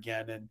over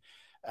again.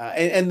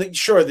 And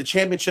sure, the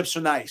championships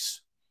are nice,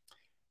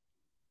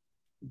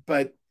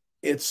 but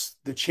it's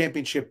the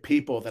championship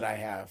people that I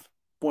have.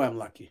 Boy, I'm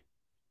lucky.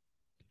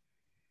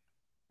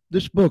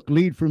 This book,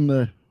 Lead from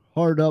the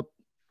Heart Up,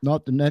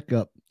 Not the Neck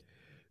Up.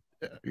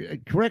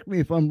 Correct me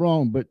if I'm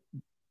wrong, but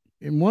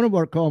in one of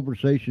our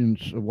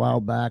conversations a while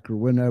back or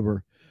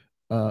whenever,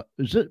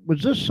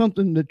 was this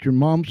something that your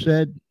mom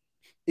said?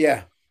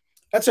 Yeah,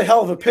 that's a hell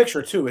of a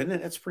picture too, isn't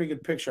it? That's a pretty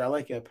good picture. I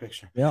like that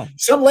picture. Yeah.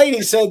 Some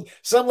lady said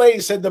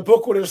the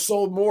book would have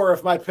sold more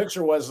if my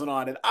picture wasn't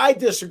on it. I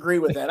disagree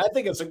with that. I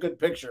think it's a good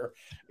picture,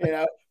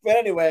 But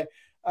anyway,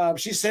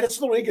 she said it's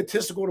a little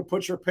egotistical to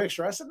put your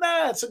picture. I said,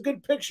 nah, it's a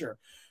good picture.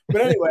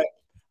 But anyway.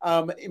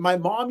 My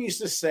mom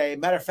used to say,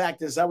 matter of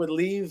fact, as I would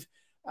leave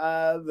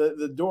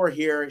the door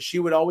here, she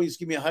would always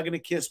give me a hug and a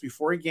kiss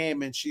before a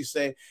game. And she'd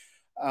say,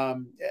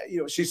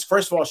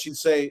 first of all, she'd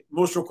say,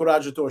 "Mostro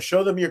coraggio,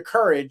 show them your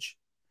courage."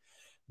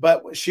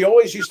 But she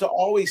always used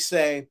to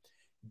say,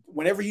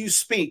 whenever you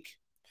speak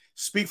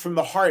from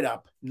the heart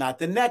up, not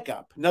the neck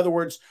up. In other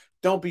words,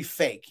 don't be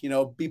fake,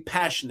 be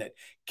passionate,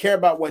 care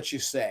about what you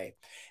say.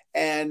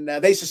 And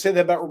they used to say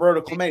that about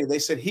Roberto Clemente. They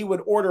said he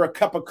would order a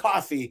cup of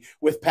coffee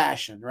with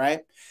passion,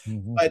 right?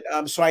 Mm-hmm.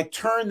 But so I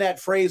turn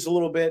that phrase a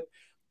little bit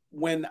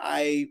when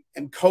I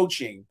am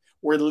coaching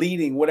or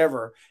leading,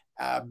 whatever.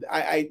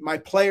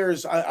 My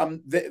players,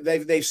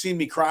 they've seen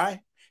me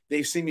cry.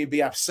 They've seen me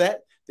be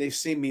upset. They've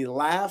seen me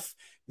laugh.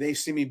 They've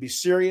seen me be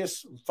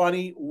serious,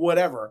 funny,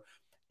 whatever.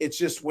 It's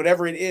just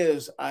whatever it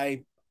is,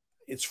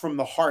 it's from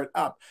the heart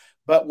up.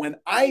 But when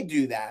I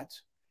do that,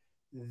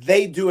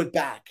 they do it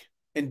back.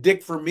 And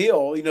Dick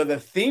Vermeil, the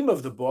theme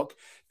of the book,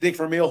 Dick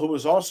Vermeil, who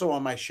was also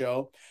on my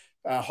show,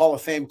 Hall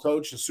of Fame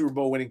coach, a Super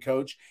Bowl winning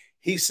coach,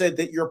 he said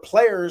that your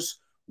players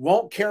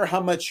won't care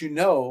how much you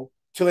know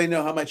till they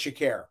know how much you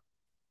care.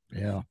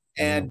 Yeah.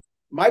 And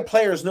my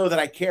players know that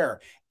I care.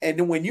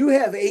 And when you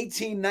have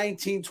 18,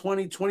 19,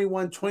 20,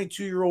 21,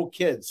 22-year-old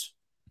kids,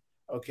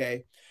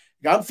 okay,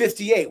 I'm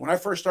 58. When I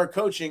first started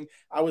coaching,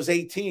 I was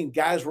 18.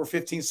 Guys were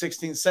 15,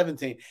 16,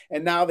 17.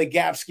 And now the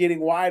gap's getting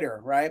wider,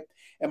 right?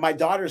 And my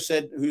daughter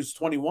said, who's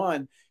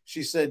 21,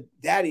 she said,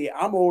 "Daddy,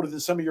 I'm older than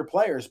some of your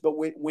players." But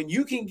when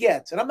you can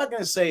get, and I'm not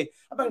going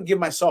to give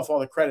myself all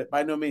the credit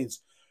by no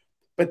means,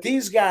 but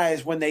these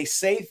guys, when they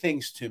say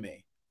things to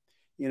me,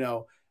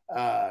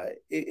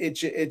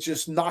 it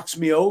just knocks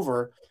me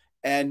over.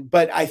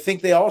 But I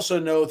think they also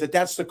know that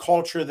that's the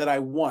culture that I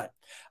want.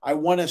 I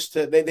want us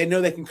to, they know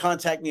they can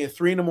contact me at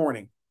 3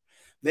 a.m.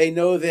 They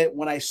know that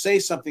when I say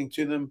something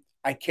to them,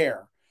 I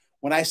care.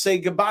 When I say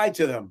goodbye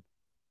to them,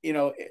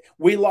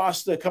 we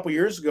lost a couple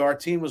years ago. Our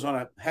team was on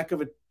a heck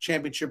of a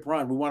championship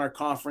run. We won our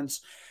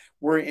conference.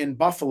 We're in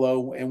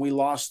Buffalo, and we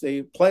lost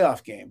a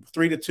playoff game,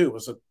 3-2. It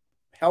was a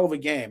hell of a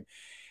game.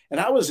 And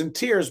I was in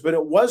tears, but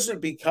it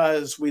wasn't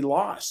because we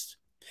lost.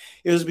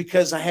 It was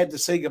because I had to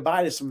say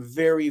goodbye to some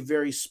very,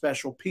 very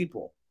special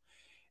people.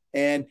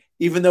 And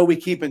even though we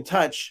keep in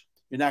touch,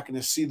 you're not going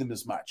to see them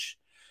as much.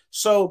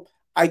 So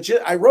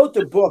I wrote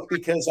the book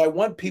because I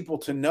want people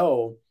to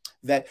know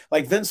that,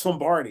 like Vince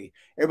Lombardi,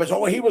 everybody's,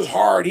 oh, he was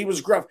hard, he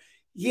was gruff.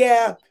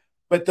 Yeah,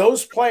 but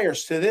those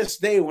players to this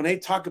day, when they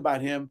talk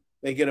about him,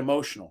 they get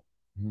emotional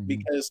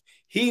because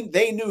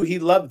they knew he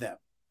loved them.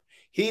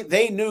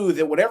 They knew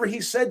that whatever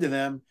he said to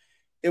them,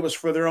 it was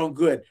for their own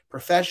good,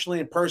 professionally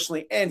and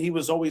personally, and he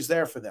was always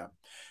there for them.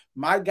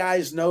 My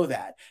guys know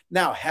that.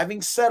 Now,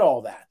 having said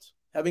all that,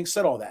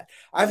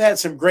 I've had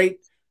some great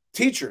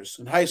teachers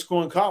in high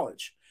school and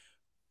college,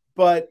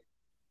 but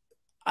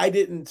I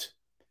didn't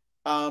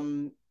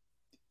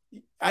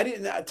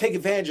take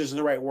advantage isn't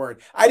the right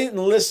word. I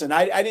didn't listen.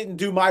 I didn't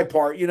do my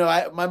part. You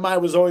know, my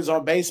mind was always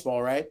on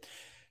baseball, right?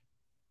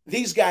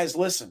 These guys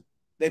listen.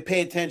 They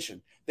pay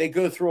attention. They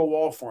go through a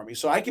wall for me.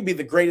 So I can be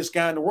the greatest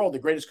guy in the world, the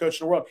greatest coach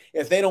in the world.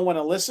 If they don't want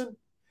to listen.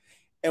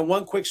 And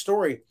one quick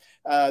story,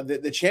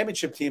 the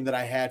championship team that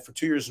I had for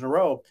 2 years in a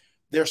row,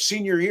 their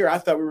senior year, I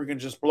thought we were going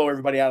to just blow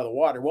everybody out of the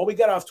water. Well, we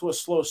got off to a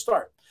slow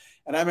start.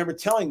 And I remember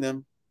telling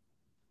them,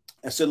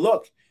 I said,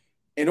 look,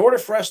 in order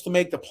for us to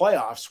make the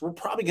playoffs, we're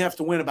probably going to have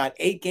to win about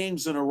 8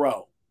 games in a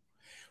row.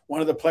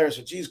 One of the players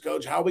said, geez,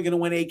 coach, how are we going to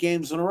win 8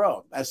 games in a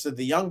row? I said,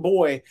 the young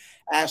boy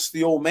asked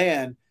the old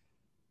man,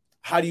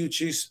 how do you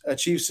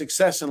achieve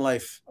success in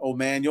life, old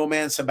man? The old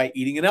man said, by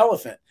eating an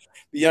elephant.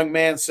 The young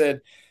man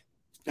said,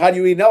 how do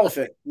you eat an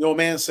elephant? The old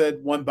man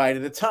said, one bite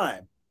at a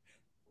time.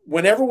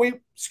 Whenever we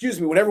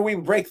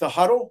break the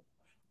huddle,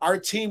 our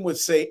team would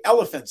say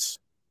elephants.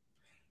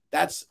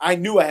 I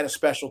knew I had a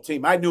special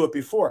team. I knew it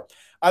before.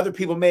 Other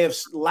people may have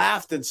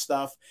laughed and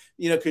stuff,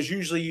 you know, because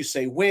usually you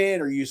say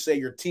win or you say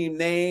your team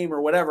name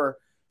or whatever.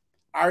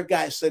 Our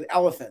guys said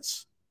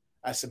elephants.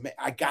 I said, man,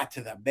 I got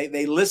to them.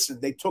 They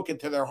listened. They took it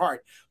to their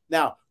heart.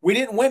 Now, we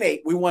didn't win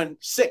 8. We won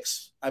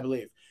 6, I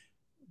believe.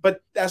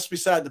 But that's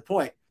beside the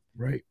point.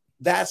 Right.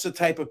 That's the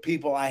type of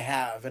people I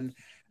have. And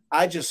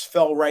I just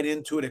fell right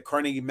into it at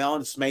Carnegie Mellon.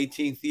 It's my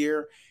 18th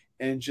year.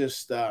 And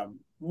just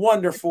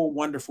wonderful,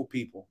 wonderful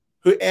people.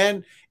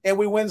 And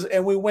we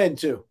win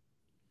too.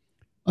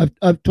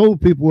 I've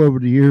told people over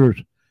the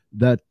years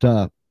that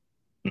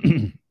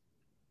you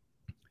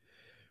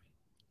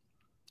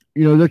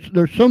know,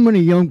 there's so many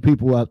young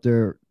people out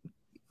there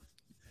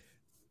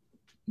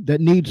that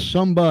need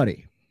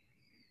somebody.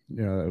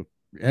 You know,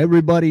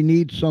 everybody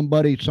needs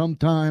somebody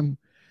sometime.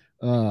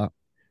 No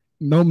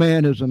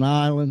man is an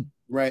island,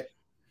 right?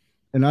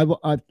 And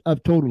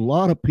I've told a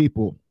lot of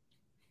people,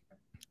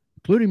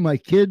 including my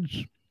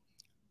kids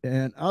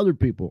and other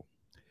people,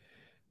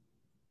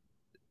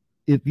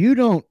 if you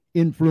don't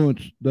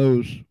influence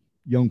those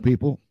young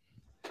people,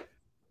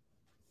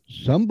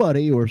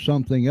 somebody or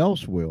something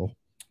else will.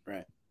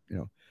 Right. You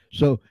know.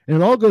 So, and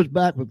it all goes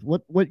back with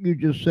what you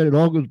just said. It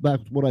all goes back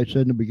with what I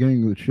said in the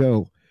beginning of the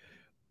show.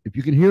 If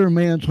you can hear a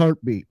man's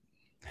heartbeat,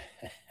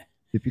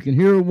 if you can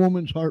hear a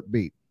woman's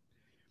heartbeat,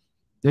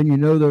 then you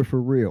know they're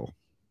for real.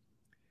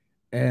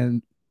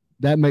 And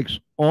that makes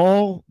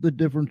all the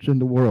difference in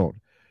the world.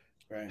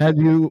 Right. Have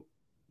you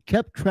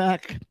kept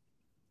track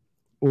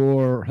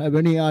or have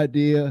any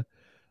idea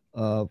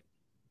of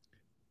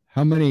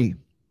how many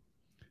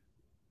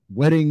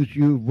weddings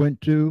you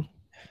went to?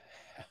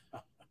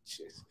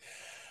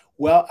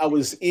 Well, I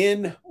was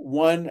in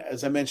one,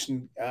 as I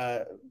mentioned,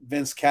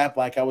 Vince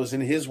Caplak. I was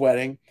in his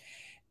wedding.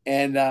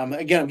 And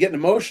again, I'm getting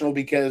emotional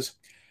because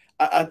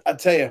I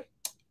tell you,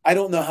 I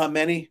don't know how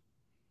many,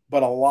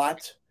 but a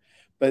lot.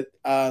 But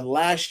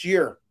last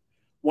year,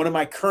 one of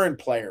my current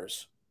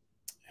players,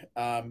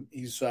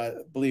 he's, I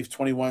believe,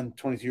 21,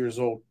 22 years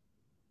old.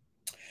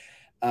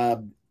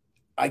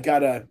 I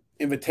got an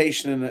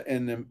invitation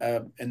in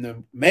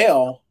the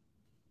mail,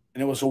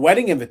 and it was a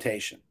wedding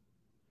invitation.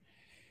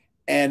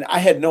 And I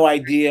had no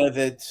idea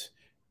that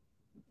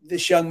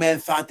this young man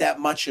thought that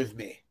much of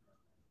me.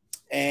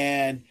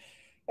 And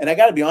I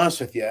got to be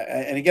honest with you.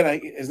 And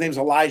again, his name's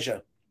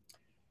Elijah.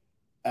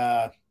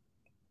 Elijah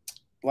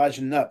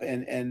Nupp.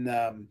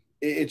 And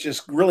it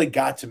just really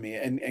got to me.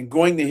 And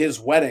going to his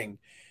wedding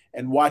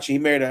and watching, he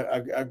married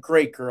a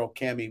great girl,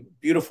 Cammie,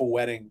 beautiful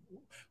wedding,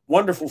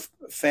 wonderful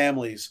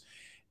families.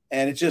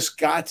 And it just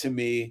got to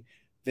me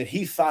that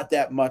he thought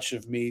that much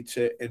of me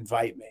to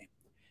invite me.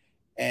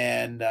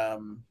 And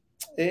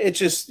it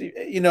just,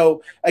 you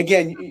know,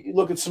 again, you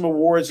look at some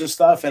awards and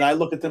stuff, and I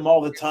look at them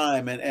all the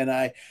time.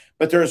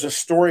 But there's a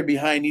story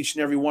behind each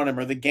and every one of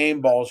them, or the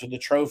game balls or the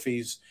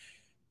trophies.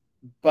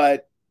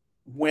 But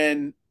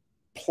when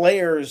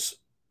players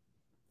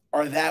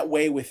are that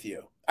way with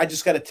you, I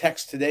just got a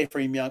text today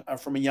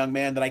from a young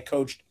man that I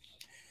coached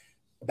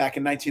back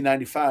in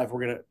 1995.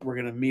 We're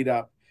gonna meet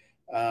up.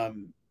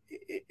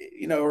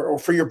 You know, or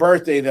for your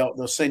birthday,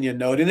 they'll send you a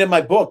note. And in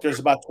my book, there's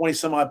about 20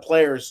 some odd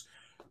players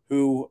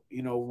who,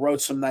 you know,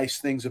 wrote some nice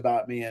things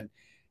about me. And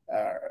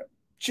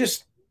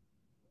just,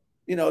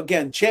 you know,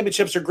 again,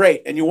 championships are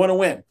great and you want to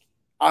win,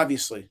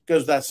 obviously,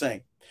 goes without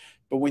saying.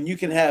 But when you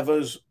can have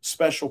those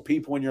special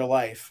people in your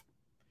life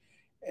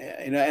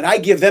And I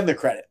give them the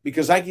credit,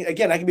 because I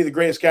can be the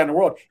greatest guy in the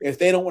world. If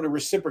they don't want to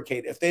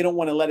reciprocate, if they don't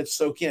want to let it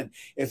soak in,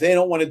 if they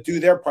don't want to do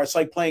their part, it's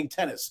like playing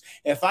tennis.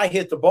 If I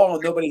hit the ball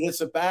and nobody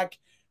hits it back,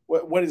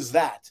 what is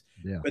that?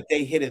 Yeah. But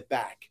they hit it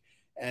back,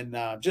 and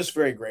just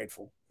very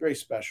grateful, very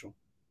special.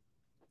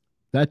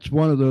 That's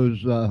one of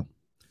those.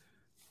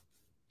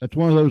 That's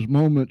one of those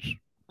moments,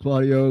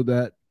 Claudio,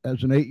 that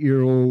as an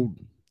 8-year-old,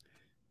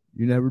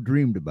 you never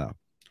dreamed about.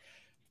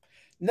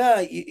 No,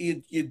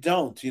 you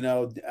don't.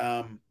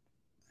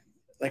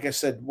 Like I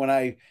said, when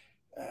I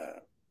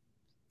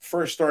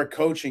first started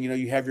coaching,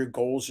 you have your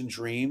goals and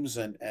dreams,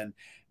 and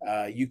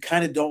you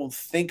kind of don't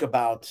think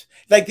about,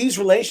 like, these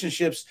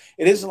relationships.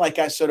 It isn't like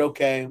I said,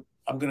 okay,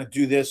 I'm going to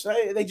do this.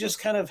 They just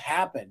kind of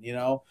happen,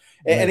 Right.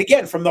 And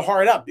again, from the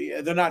heart up,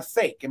 they're not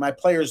fake, and my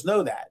players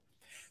know that.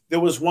 There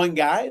was one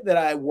guy that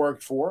I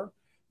worked for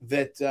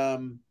that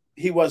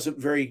he wasn't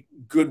very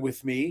good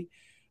with me.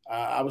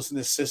 I was an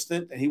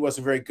assistant, and he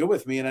wasn't very good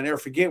with me. And I never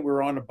forget, we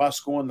were on a bus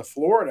going to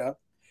Florida,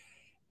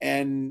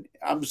 and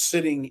I'm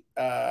sitting,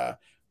 where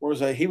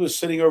was I? He was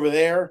sitting over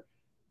there.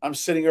 I'm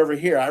sitting over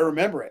here. I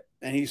remember it.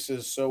 And he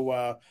says,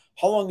 so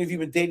how long have you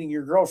been dating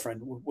your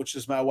girlfriend, which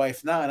is my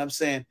wife now? And I'm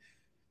saying,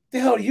 the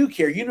hell do you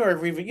care? You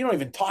don't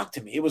even talk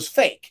to me. It was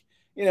fake,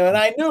 and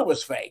I knew it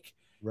was fake.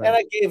 Right. And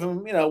I gave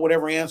him,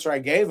 whatever answer I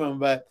gave him,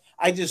 but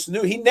I just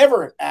knew he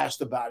never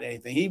asked about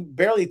anything. He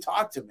barely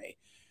talked to me.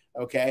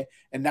 Okay.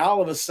 And now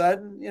all of a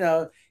sudden,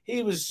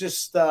 he was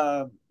just,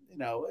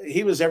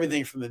 he was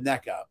everything from the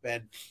neck up,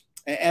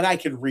 and I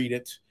could read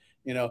it,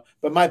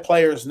 but my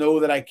players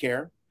know that I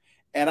care,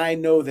 and I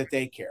know that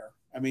they care.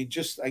 I mean,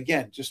 just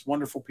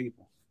wonderful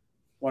people,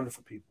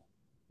 wonderful people.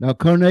 Now,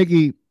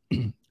 Carnegie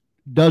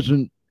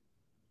doesn't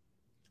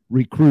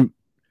recruit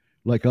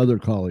like other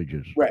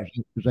colleges. Right.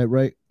 Is that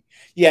right?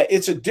 Yeah.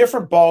 It's a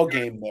different ball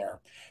game there.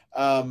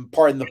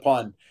 Pardon the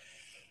pun.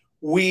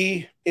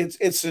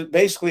 It's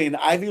basically an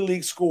Ivy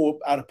League school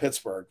out of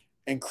Pittsburgh.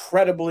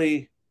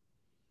 Incredibly,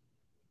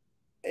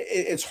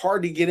 it's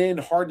hard to get in,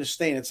 hard to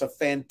stay in. It's a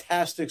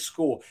fantastic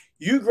school.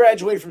 You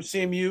graduate from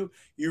CMU,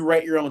 you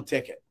write your own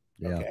ticket.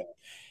 Yeah. Okay.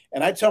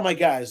 And I tell my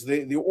guys,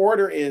 the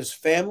order is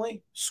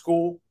family,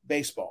 school,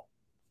 baseball.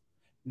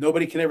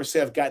 Nobody can ever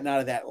say I've gotten out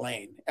of that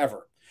lane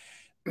ever.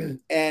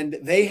 And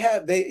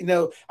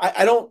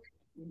I don't.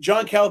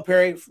 John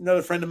Calipari,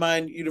 another friend of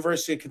mine,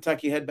 University of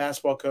Kentucky head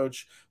basketball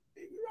coach,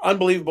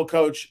 unbelievable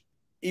coach,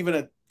 even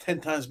a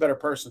 10 times better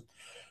person.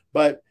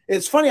 But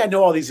it's funny, I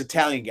know all these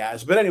Italian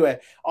guys. But anyway,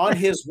 on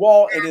his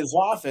wall in his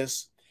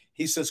office,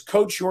 he says,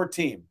 "Coach your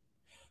team."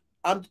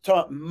 I'm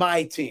talking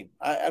my team.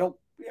 I don't.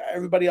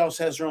 Everybody else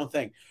has their own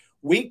thing.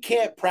 We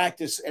can't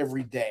practice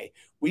every day.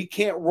 We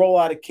can't roll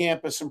out of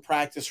campus and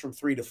practice from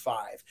 3 to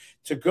 5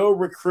 to go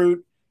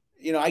recruit.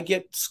 I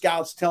get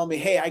scouts telling me,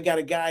 "Hey, I got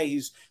a guy.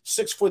 He's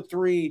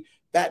 6'3",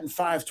 batting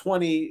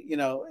 .520."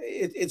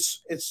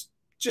 It's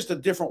just a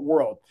different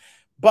world.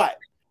 But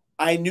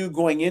I knew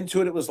going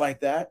into it, it was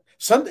like that.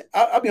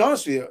 I'll be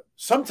honest with you.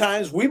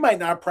 Sometimes we might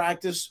not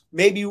practice,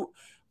 maybe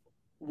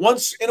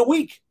once in a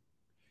week.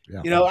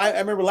 Yeah. I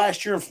remember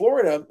last year in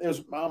Florida, it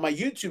was on my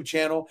YouTube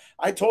channel.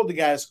 I told the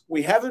guys,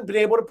 we haven't been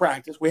able to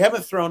practice. We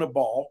haven't thrown a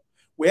ball.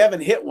 We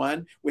haven't hit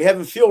one. We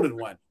haven't fielded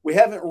one. We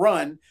haven't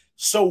run.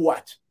 So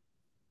what?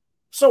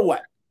 So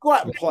what? Go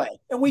out and play.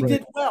 And we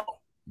did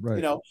well.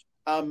 Right.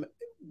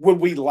 Would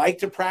we like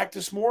to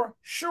practice more?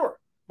 Sure.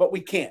 But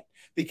we can't,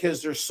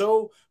 because they're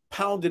so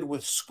pounded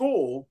with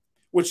school,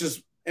 which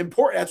is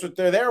important. That's what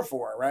they're there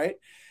for, right?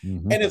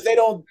 Mm-hmm. And if they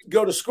don't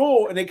go to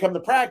school and they come to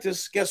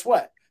practice, guess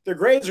what? Their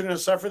grades are going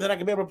to suffer. They're not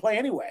going to be able to play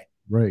anyway.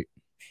 Right.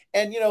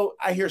 And,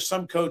 I hear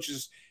some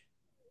coaches,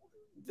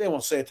 they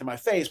won't say it to my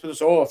face, but they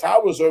say, "Oh, if I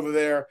was over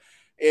there,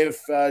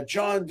 if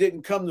John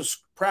didn't come to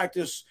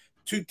practice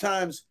 2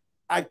 times,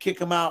 I'd kick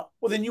him out."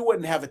 Well, then you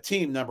wouldn't have a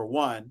team, number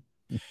one.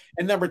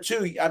 And number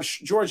two,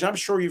 George, I'm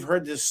sure you've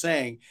heard this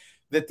saying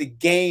that the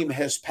game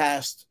has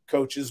passed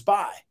coaches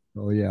by.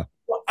 Oh, yeah.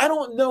 Well, I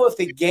don't know if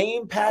the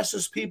game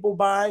passes people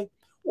by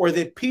or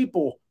that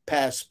people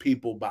pass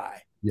people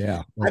by.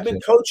 Yeah. I've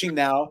been coaching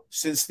now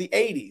since the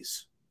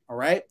 80s. All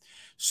right.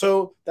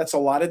 So that's a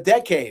lot of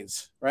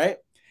decades, right?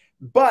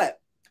 But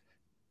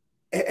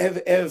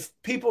have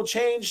people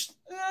changed?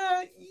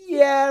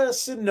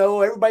 Yes and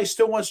no. Everybody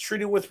still wants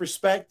treated with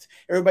respect.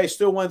 Everybody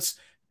still wants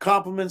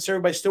compliments.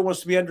 Everybody still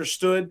wants to be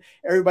understood.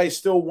 Everybody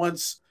still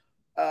wants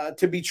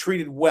to be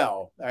treated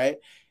well. All right.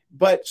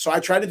 But so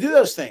I try to do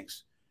those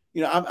things.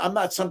 I'm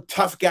not some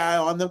tough guy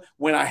on them.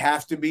 When I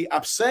have to be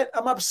upset,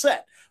 I'm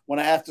upset. When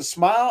I have to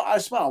smile, I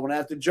smile. When I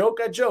have to joke,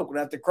 I joke. When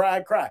I have to cry,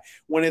 I cry.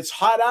 When it's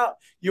hot out,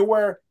 you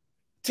wear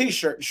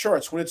T-shirt and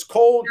shorts. When it's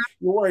cold,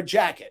 you wear a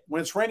jacket.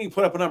 When it's raining, you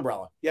put up an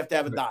umbrella. You have to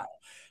have a dial.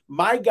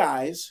 My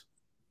guys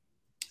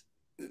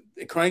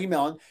at Carnegie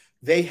Mellon,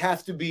 they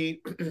have to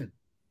be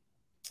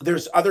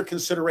there's other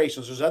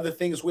considerations. There's other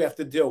things we have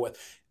to deal with,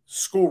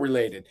 school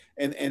related,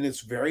 and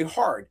it's very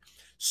hard.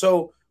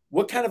 So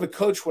what kind of a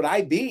coach would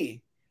I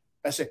be?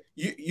 I say,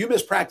 you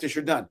miss practice,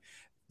 you're done.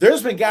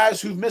 There's been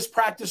guys who've missed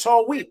practice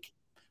all week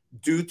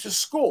due to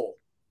school.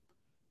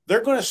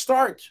 They're going to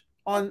start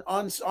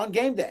on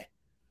game day.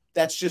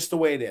 That's just the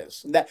way it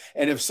is.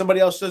 And if somebody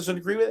else doesn't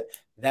agree with it,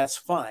 that's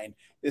fine.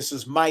 This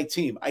is my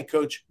team. I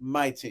coach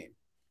my team.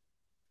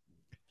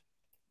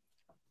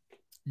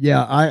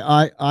 Yeah,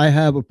 I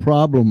have a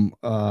problem.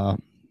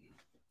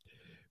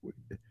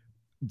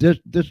 This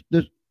this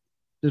this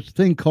this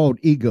thing called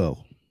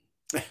ego.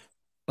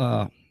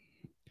 Uh,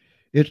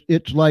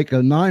 it's like a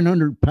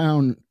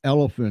 900-pound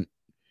elephant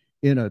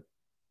in a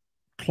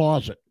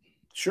closet.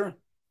 Sure.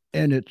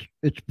 And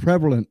it's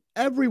prevalent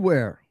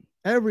everywhere,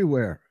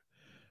 everywhere.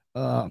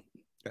 Uh,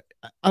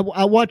 I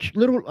watch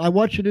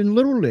it in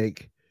Little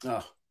League.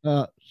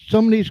 Oh.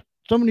 Some of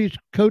these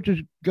coaches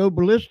go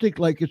ballistic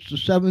like it's the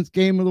seventh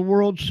game of the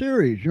World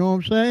Series. You know what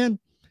I'm saying?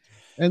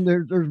 And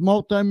there's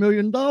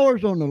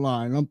multi-million-dollars on the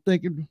line. I'm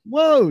thinking,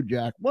 whoa,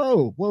 Jack,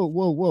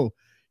 whoa.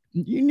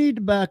 You need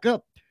to back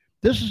up.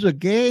 This is a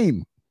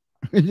game,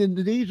 and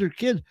these are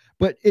kids.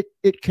 But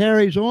it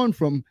carries on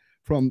from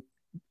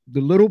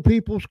the little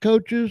people's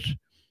coaches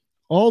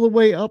all the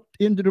way up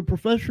into the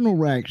professional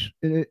ranks.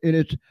 And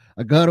it's,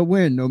 I got to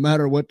win no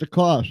matter what the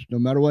cost, no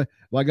matter what.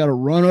 If I got to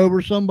run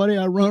over somebody,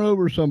 I run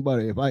over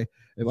somebody. If I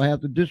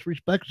have to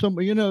disrespect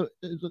somebody, you know,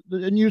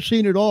 and you've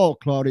seen it all,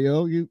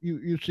 Claudio.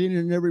 You've seen it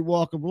in every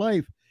walk of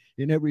life,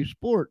 in every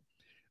sport.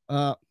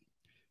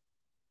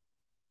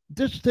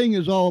 This thing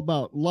is all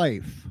about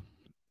life.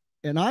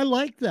 And I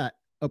like that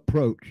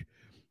approach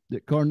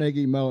that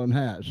Carnegie Mellon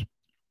has.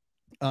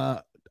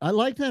 I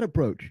like that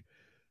approach.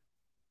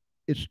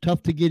 It's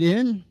tough to get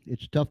in.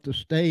 It's tough to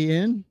stay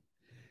in.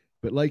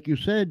 But like you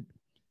said,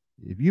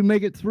 if you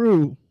make it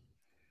through,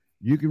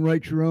 you can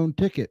write your own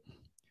ticket.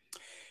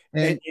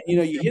 And you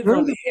know, you hit it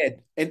on the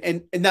head.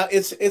 And now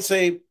it's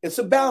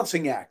a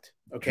balancing act.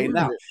 Okay.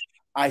 Now,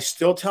 I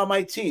still tell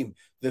my team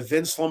the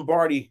Vince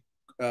Lombardi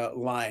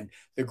line: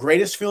 the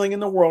greatest feeling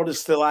in the world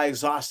is till I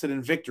exhausted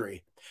in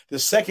victory. The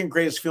second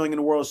greatest feeling in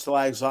the world is till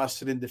I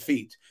exhausted in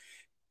defeat.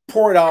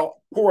 Pour it out,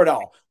 pour it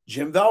out.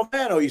 Jim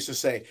Valvano used to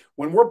say,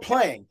 when we're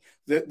playing,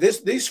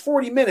 these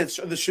 40 minutes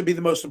should be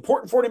the most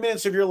important 40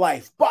 minutes of your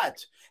life.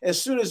 But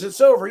as soon as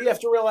it's over, you have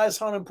to realize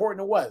how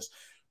important it was.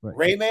 Right.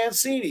 Ray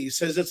Mancini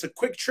says it's a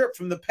quick trip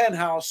from the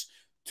penthouse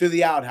to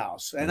the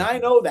outhouse. And I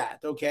know that,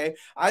 okay?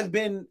 I've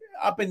been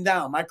up and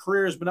down. My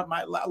career has been up.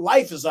 My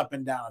life is up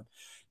and down.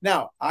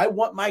 Now, I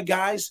want my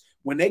guys,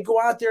 when they go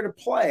out there to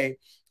play,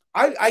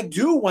 I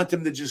do want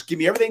them to just give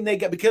me everything they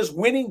get, because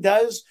winning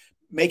does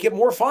make it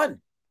more fun.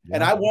 Yeah.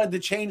 And I wanted to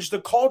change the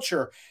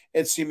culture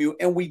at CMU,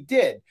 and we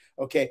did.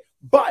 Okay.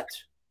 But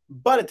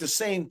at the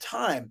same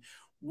time,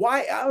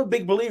 why? I'm a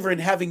big believer in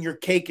having your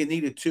cake and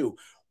eat it too.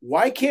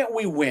 Why can't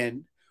we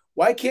win?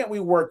 Why can't we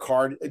work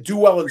hard, do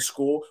well in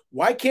school?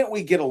 Why can't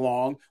we get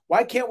along?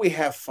 Why can't we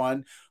have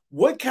fun?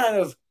 What kind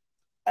of,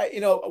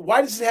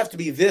 why does it have to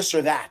be this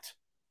or that?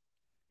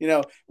 You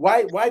know,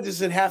 why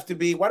does it have to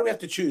be, why do we have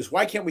to choose?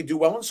 Why can't we do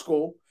well in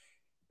school,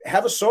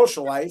 have a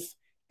social life,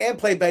 and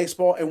play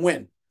baseball and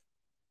win?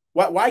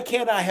 Why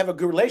can't I have a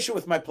good relationship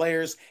with my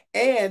players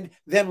and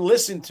them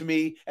listen to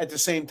me at the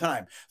same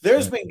time?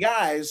 There's been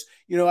guys,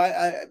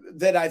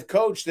 that I've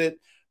coached that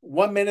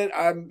 1 minute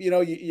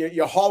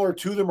you holler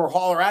to them or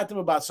holler at them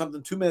about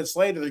something. 2 minutes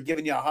later, they're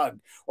giving you a hug,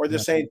 or they're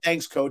saying,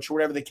 thanks, coach, or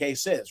whatever the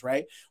case is,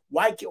 right?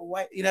 Why,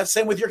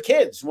 same with your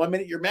kids. 1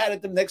 minute you're mad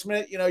at them, next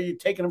minute, you're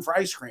taking them for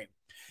ice cream.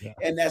 Yeah.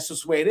 And that's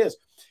just the way it is.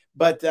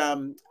 But,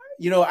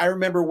 I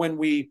remember when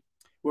we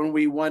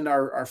won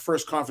our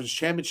first conference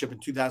championship in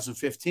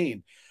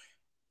 2015,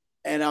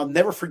 and I'll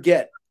never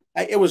forget,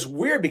 it was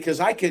weird because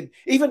I could,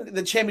 even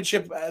the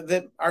championship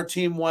that our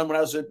team won when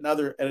I was at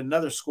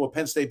another school,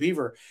 Penn State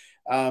Beaver,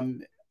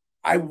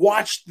 I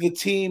watched the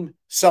team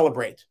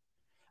celebrate.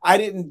 I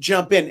didn't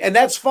jump in, and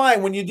that's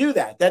fine when you do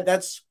that.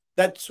 That's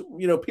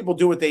people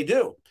do what they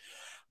do.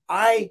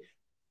 I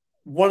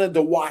wanted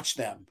to watch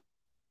them.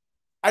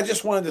 I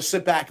just wanted to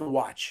sit back and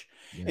watch.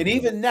 Yeah. And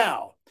even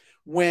now,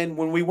 when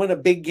we win a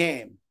big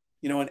game,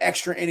 an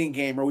extra inning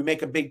game, or we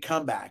make a big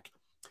comeback,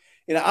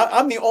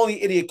 I'm the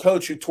only idiot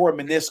coach who tore a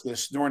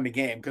meniscus during the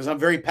game because I'm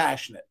very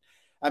passionate.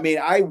 I mean,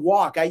 I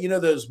walk.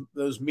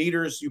 Those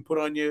meters you put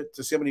on you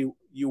to see how many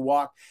you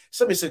walk.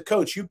 Somebody said,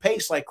 "Coach, you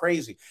pace like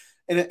crazy,"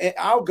 and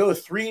I'll go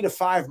 3 to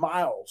 5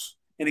 miles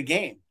in a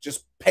game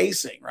just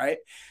pacing, right?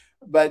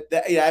 But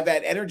I've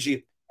had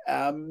energy,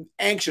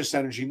 anxious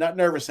energy, not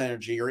nervous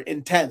energy or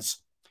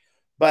intense.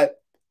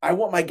 But I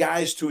want my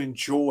guys to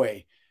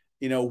enjoy,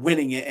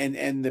 winning it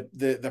and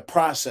the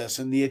process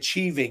and the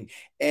achieving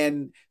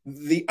and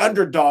the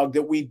underdog,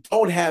 that we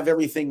don't have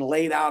everything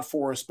laid out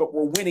for us, but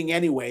we're winning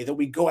anyway, that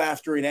we go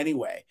after it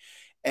anyway.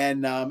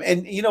 And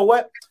you know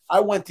what? I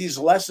want these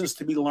lessons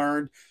to be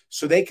learned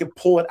so they can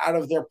pull it out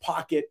of their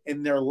pocket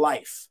in their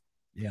life.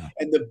 Yeah.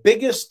 And the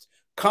biggest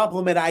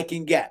compliment I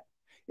can get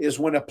is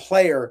when a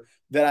player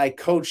that I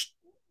coached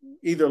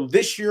either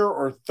this year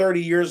or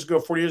 30 years ago,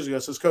 40 years ago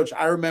says, "Coach,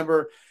 I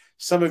remember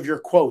some of your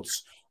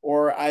quotes,"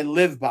 or "I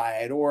live by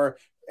it," or,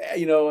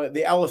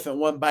 "the elephant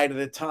one bite at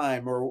a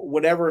time," or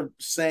whatever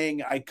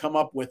saying I come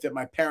up with that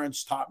my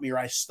parents taught me or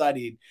I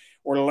studied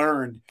or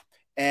learned.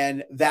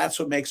 And that's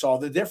what makes all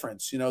the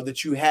difference, you know,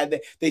 that you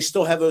had, they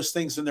still have those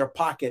things in their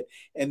pocket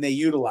and they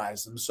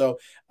utilize them. So,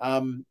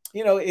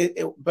 you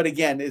know, but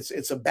again,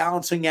 it's a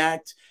balancing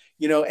act,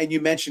 you know, and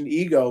you mentioned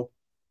ego.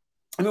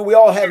 I mean, we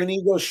all have an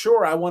ego.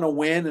 Sure. I want to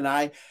win. And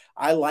I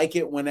like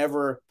it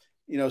whenever,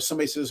 you know,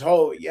 somebody says,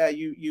 oh yeah,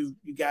 you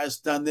guys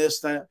done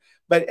this, that.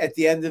 But at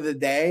the end of the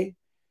day,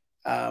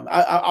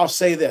 I'll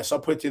say this, I'll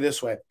put it to you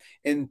this way.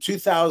 In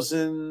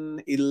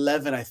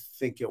 2011, I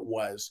think it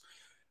was,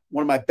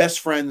 one of my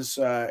best friends,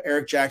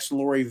 Eric Jackson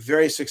Laurie,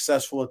 very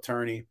successful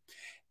attorney.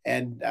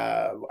 And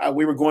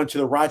we were going to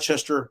the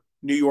Rochester,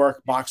 New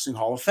York Boxing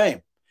Hall of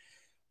Fame.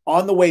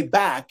 On the way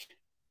back,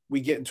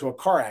 we get into a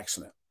car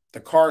accident.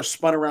 The car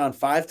spun around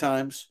 5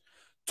 times,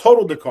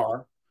 totaled the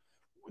car.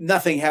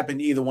 Nothing happened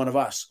to either one of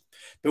us.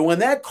 But when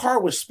that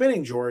car was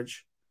spinning,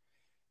 George,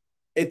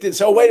 it did.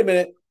 So wait a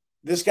minute,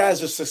 this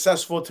guy's a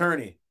successful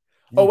attorney.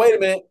 Oh, wait a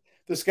minute,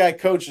 this guy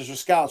coaches or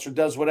scouts or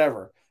does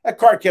whatever. That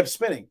car kept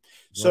spinning.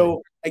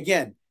 So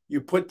again,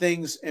 you put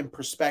things in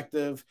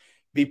perspective,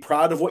 be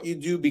proud of what you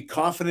do, be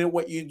confident in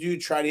what you do,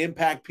 try to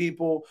impact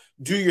people,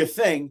 do your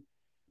thing,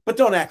 but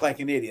don't act like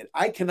an idiot.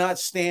 I cannot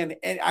stand,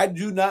 and I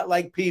do not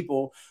like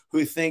people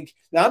who think,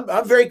 now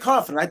I'm very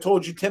confident. I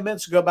told you 10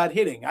 minutes ago about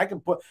hitting.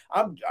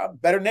 I'm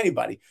better than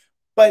anybody,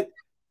 but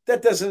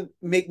that doesn't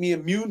make me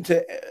immune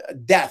to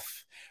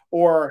death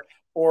or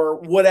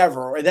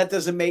whatever, or that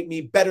doesn't make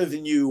me better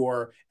than you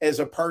or as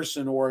a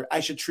person, or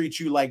I should treat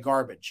you like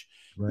garbage.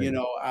 Right. You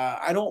know,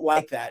 I don't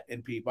like that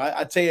in people.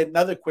 I'll tell you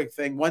another quick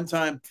thing. One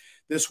time,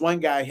 this one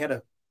guy had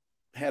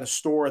a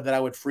store that I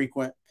would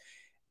frequent,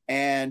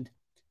 and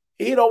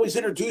he had always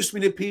introduced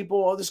me to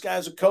people. Oh, this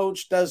guy's a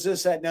coach, does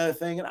this, that, and other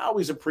thing. And I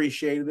always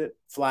appreciated it,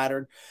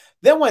 flattered.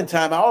 Then one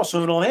time I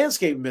also owned a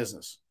landscaping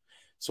business.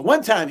 So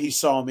one time he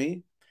saw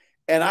me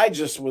and I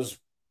just was,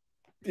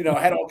 you know,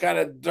 had all kind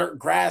of dirt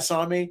grass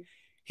on me.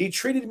 He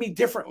treated me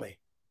differently.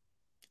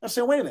 I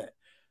said, wait a minute.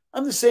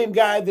 I'm the same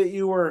guy that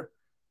you were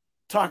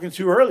talking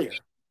to earlier.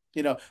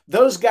 You know,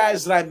 those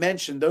guys that I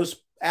mentioned,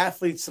 those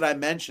athletes that I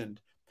mentioned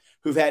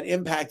who've had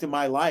impact in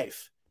my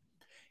life,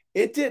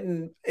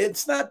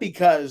 it's not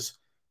because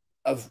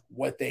of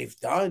what they've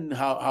done,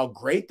 how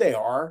great they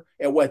are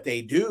at what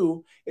they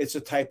do. It's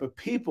the type of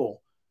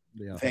people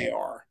they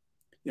are.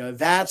 You know,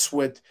 that's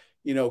what,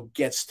 you know,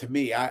 gets to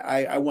me.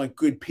 I want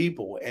good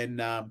people. And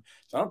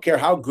so I don't care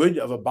how good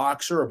of a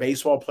boxer or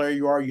baseball player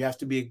you are, you have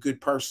to be a good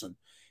person.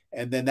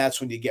 And then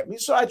that's when you get me.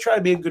 So I try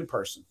to be a good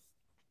person.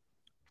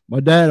 My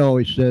dad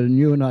always said, and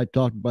you and I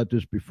talked about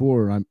this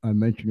before, and I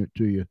mentioned it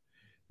to you.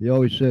 He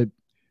always said,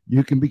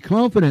 you can be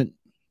confident,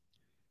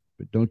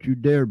 but don't you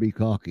dare be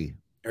cocky.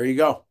 There you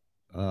go.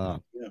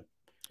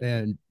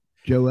 And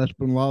Joe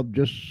Espinal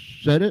just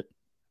said it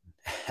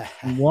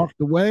and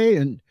walked away.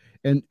 And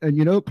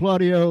you know,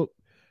 Claudio,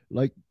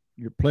 like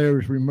your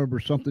players remember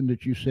something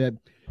that you said.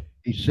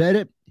 He said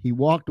it. He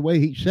walked away.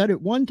 He said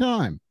it one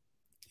time.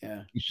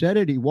 Yeah. He said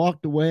it. He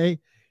walked away.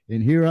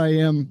 And here I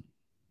am,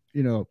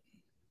 you know,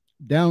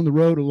 down the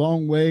road a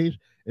long ways.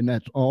 And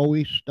that's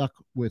always stuck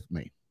with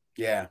me.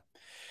 Yeah.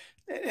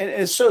 And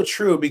it's so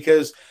true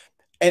because,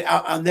 and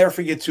I'll never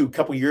forget too, a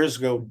couple of years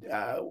ago,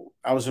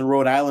 I was in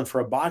Rhode Island for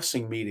a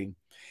boxing meeting.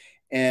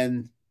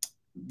 And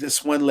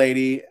this one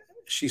lady,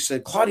 she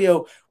said,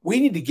 Claudio, we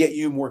need to get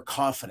you more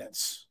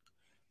confidence.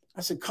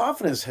 I said,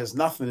 confidence has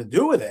nothing to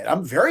do with it.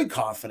 I'm very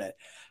confident.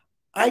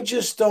 I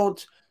just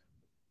don't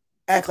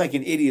act like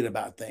an idiot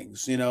about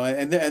things, you know,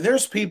 and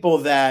there's people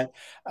that,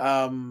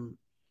 that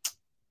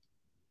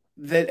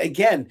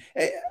again,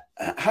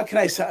 how can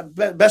I say,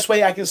 best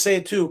way I can say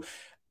it too,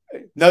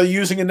 now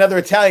using another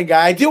Italian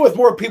guy, I deal with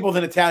more people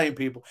than Italian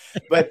people,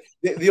 but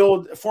the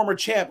old former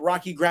champ,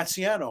 Rocky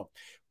Graziano,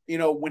 you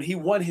know, when he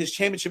won his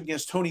championship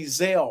against Tony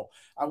Zale,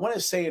 I want to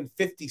say in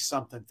 50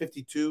 something,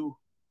 52,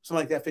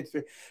 something like that,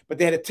 53, but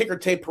they had a ticker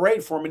tape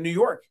parade for him in New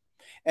York.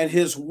 And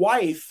his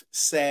wife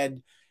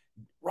said,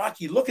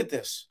 Rocky, look at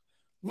this.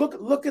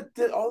 Look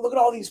at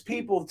all these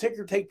people,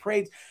 ticker tape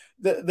parades.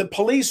 The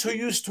police who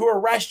used to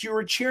arrest you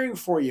are cheering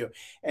for you.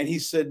 And he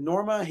said,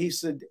 Norma, he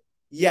said,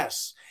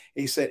 yes.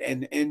 He said,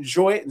 and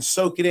enjoy it and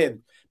soak it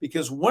in,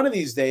 because one of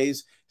these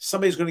days,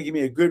 somebody's going to give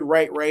me a good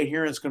right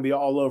here, and it's going to be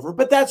all over.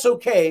 But that's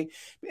okay.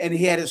 And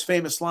he had his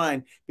famous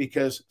line,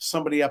 because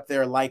somebody up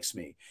there likes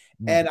me.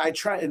 Mm. And I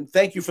try, and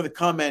thank you for the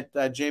comment,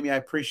 Jamie. I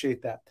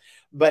appreciate that.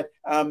 But,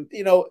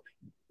 you know,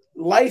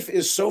 life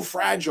is so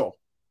fragile.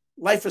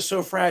 Life is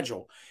so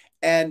fragile.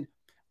 And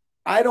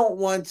I don't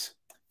want,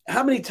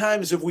 how many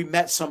times have we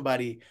met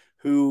somebody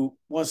who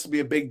wants to be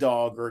a big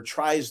dog or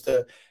tries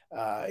to,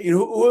 you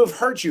know, who have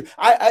hurt you?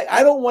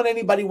 I don't want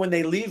anybody when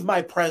they leave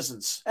my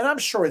presence, and I'm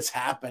sure it's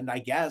happened, I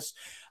guess.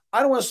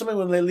 I don't want somebody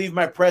when they leave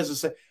my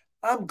presence say,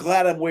 I'm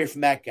glad I'm away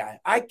from that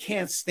guy. I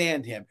can't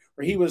stand him,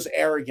 or he was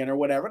arrogant or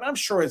whatever. And I'm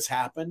sure it's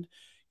happened,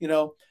 you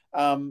know,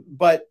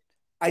 but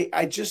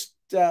I just,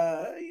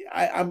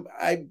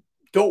 I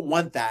don't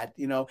want that,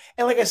 you know.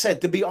 And like I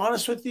said, to be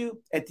honest with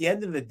you, at the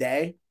end of the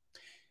day,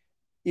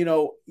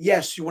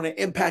 yes, you want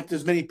to impact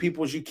as many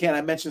people as you can.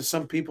 I mentioned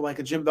some people like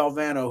a Jim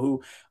Valvano,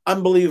 who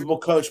unbelievable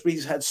coach, but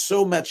he's had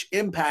so much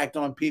impact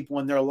on people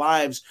in their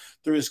lives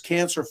through his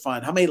cancer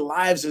fund. How many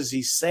lives has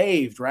he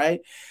saved,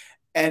 right?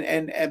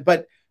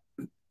 But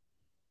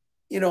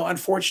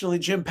unfortunately,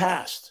 Jim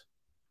passed.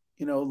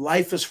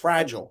 Life is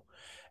fragile.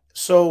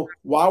 So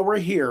while we're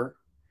here,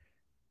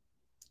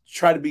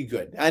 try to be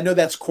good. I know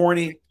that's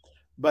corny,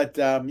 but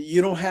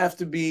you don't have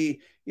to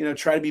be,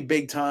 try to be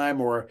big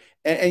time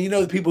and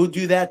the people who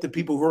do that, the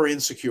people who are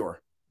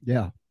insecure.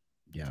 Yeah.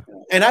 Yeah.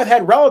 And I've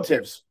had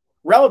relatives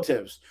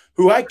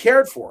who I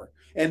cared for.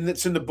 And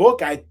it's in the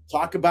book. I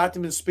talk about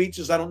them in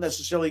speeches. I don't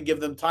necessarily give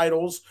them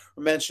titles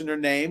or mention their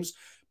names,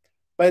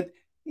 but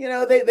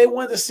they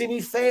wanted to see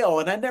me fail.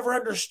 And I never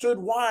understood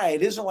why.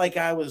 It isn't like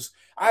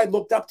I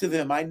looked up to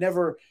them. I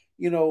never,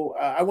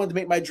 I wanted to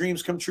make my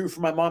dreams come true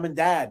for my mom and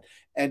dad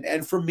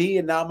and for me,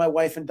 and now my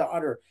wife and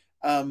daughter.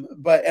 And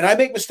I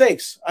make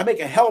mistakes. I make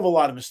a hell of a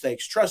lot of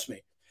mistakes. Trust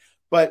me.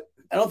 But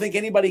I don't think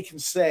anybody can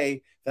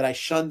say that I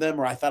shunned them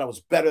or I thought I was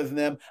better than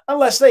them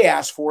unless they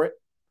asked for it.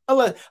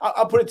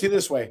 I'll put it to you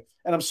this way.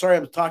 And I'm sorry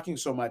I'm talking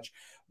so much,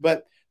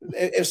 but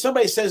if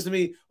somebody says to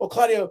me, "Well,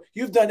 Claudio,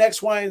 you've done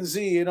X, Y, and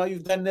Z,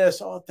 you've done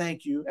this." Oh,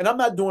 thank you. And I'm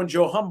not doing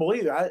Joe Humble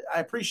either. I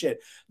appreciate it.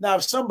 Now,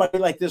 if somebody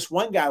like this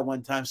one guy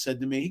one time said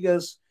to me, he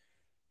goes,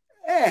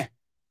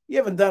 "You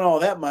haven't done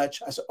all that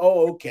much." I said,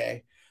 "Oh,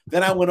 okay."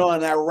 Then I went on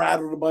and I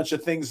rattled a bunch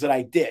of things that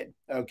I did.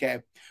 Okay.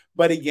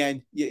 But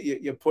again,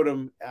 you put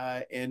them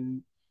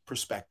in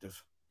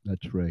perspective.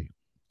 That's right.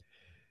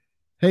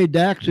 Hey,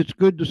 Dax, it's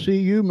good to see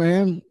you,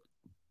 man,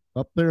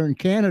 up there in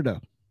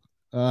Canada.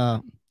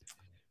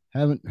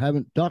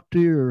 Haven't talked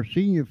to you or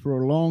seen you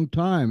for a long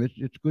time.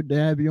 It's good to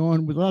have you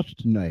on with us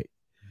tonight.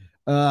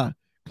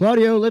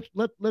 Claudio,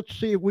 let's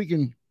see if we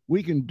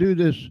can do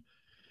this.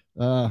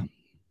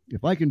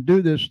 If I can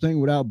do this thing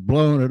without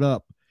blowing it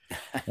up,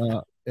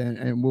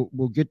 and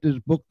we'll get this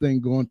book thing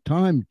going.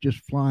 Time just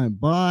flying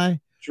by.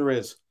 Sure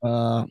is.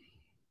 Let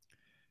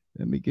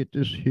me get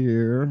this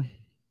here.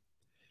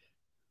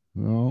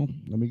 Well,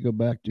 let me go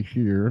back to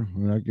here.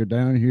 When I go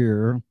down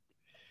here.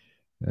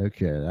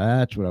 Okay,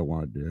 that's what I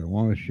want to do. I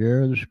want to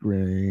share the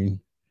screen.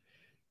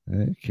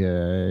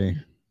 Okay.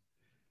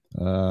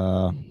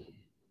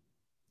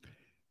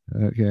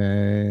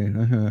 Okay.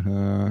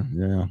 Yeah.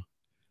 Man,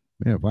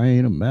 if I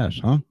ain't a mess,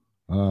 huh?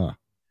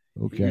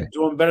 Okay. You're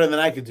doing better than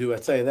I could do. I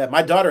tell you that.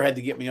 My daughter had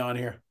to get me on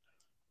here.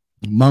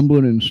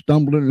 Mumbling and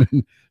stumbling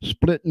and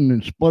splitting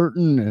and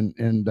splurting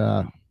and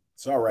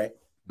it's all right.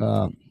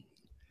 All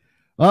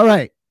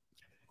right.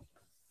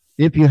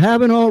 If you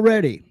haven't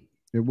already,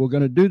 and we're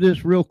going to do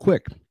this real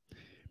quick.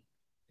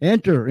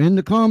 Enter in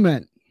the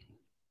comment,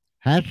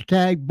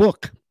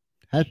 #book.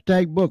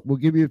 #book. We'll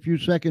give you a few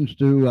seconds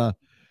to,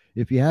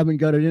 if you haven't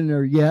got it in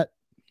there yet,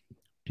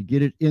 to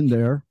get it in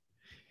there.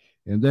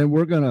 And then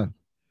we're gonna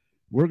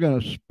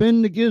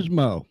spin the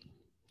gizmo.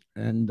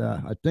 And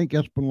I think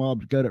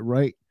Espinalob's got it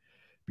right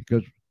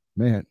because,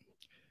 man,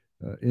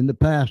 in the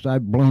past,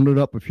 I've blown it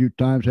up a few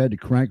times, had to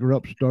crank her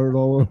up, start it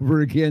all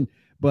over again.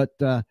 But,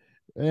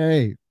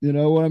 hey, you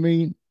know what I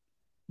mean?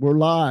 We're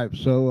live.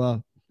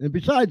 So, and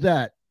besides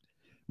that,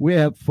 we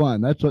have fun.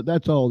 That's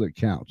all that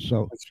counts.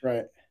 So that's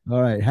right.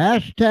 All right.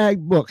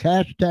 #book.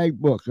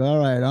 #book. All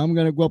right. I'm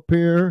going to go up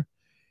here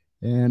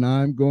and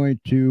I'm going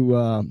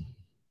to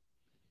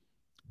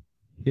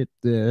hit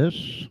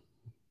this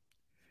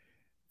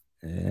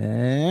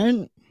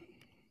and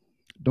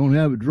don't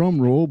have a drum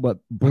roll, but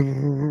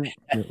that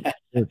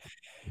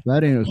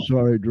ain't a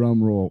sorry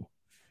drum roll.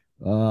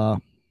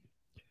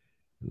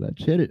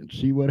 Let's hit it and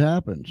see what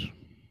happens.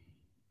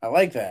 I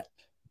like that.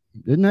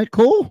 Isn't that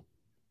cool?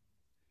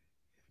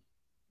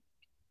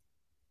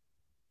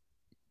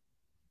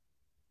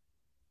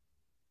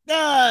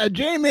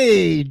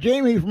 Jamie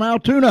from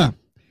Altoona.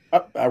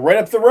 Right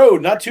up the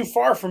road, not too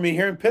far from me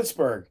here in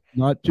Pittsburgh.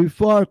 Not too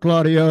far,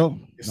 Claudio.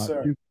 Yes, not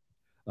sir. Too,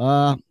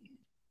 all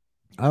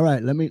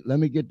right, let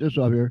me get this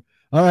up here.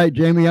 All right,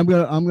 Jamie, I'm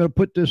gonna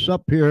put this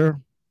up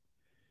here.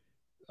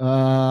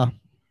 Let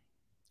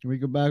me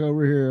go back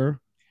over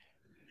here.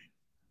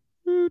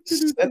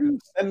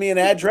 Send me an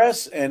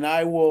address, and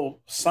I will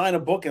sign a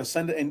book and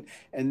send it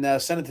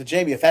and send it to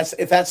Jamie. If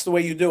that's the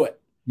way you do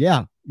it.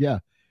 Yeah.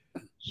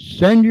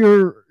 Send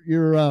your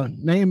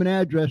name and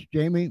address,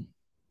 Jamie,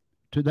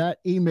 to that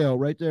email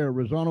right there,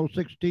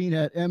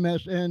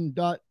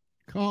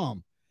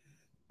 Reilsono16@msn.com.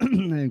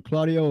 And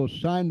Claudio will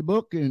sign the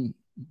book and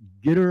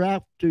get her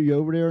out to you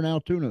over there in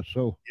Altoona.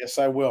 So yes,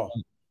 I will.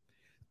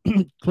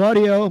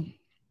 Claudio,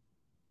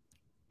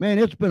 man,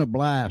 it's been a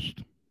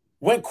blast.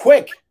 Went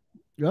quick.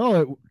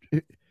 Oh,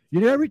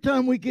 every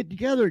time we get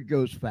together, it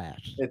goes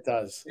fast. It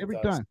does. Every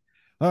time.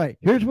 All right,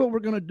 here's what we're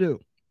going to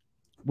do.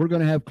 We're going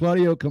to have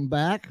Claudio come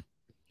back,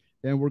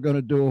 and we're going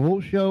to do a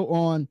whole show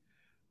on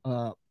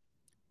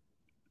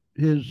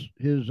his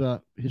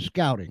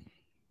scouting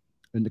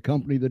and the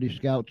company that he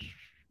scouts.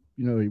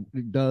 He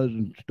does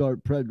and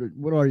start president.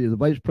 What are you, the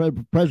vice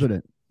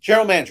president?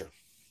 General manager.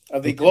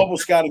 of the Global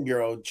Scouting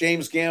Bureau.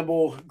 James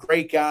Gamble,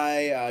 great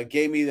guy,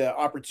 gave me the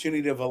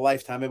opportunity of a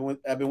lifetime.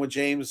 I've been with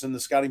James in the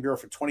Scouting Bureau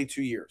for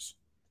 22 years.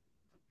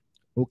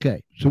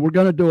 Okay, so we're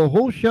going to do a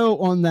whole show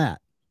on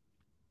that.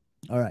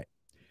 All right.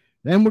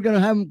 Then we're going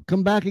to have him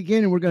come back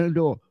again, and we're going to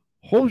do a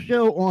whole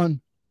show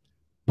on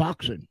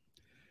boxing.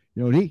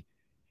 You know,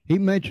 he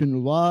mentioned a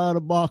lot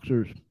of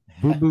boxers.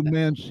 Boo Boo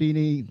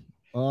Mancini.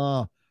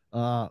 Man,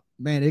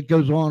 it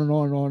goes on and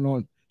on and on and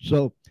on.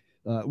 So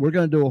we're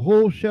going to do a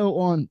whole show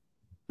on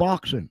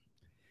boxing,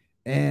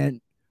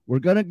 and we're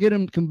going to get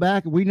him to come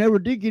back. We never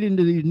did get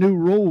into these new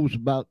rules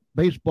about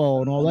baseball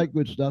and all that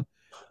good stuff.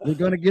 We're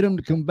going to get him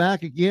to come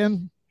back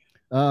again.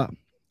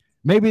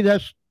 Maybe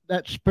that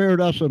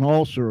spared us an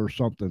ulcer or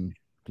something,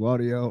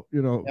 Claudio.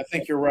 You know, I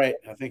think you're right.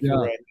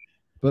 You're right.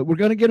 But we're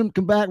going to get him to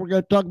come back. We're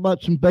going to talk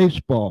about some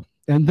baseball,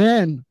 and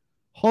then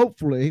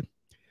hopefully,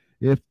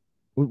 if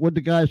what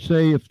the guys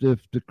say, if the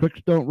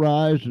creeks don't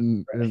rise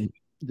and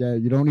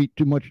you don't eat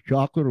too much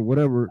chocolate or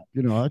whatever,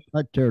 you know,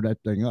 I'd tear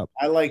that thing up.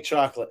 I like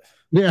chocolate.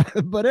 Yeah,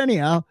 but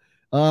anyhow,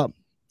 come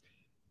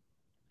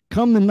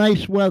the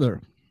nice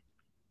weather,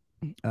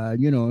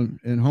 you know,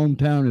 and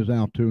hometown is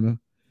Altoona.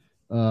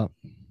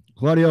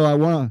 Claudio, I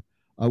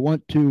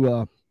want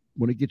to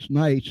when it gets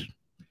nice,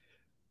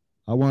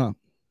 I want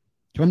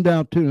to come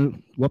down to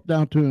up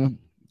Altoona,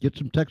 get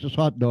some Texas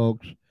hot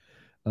dogs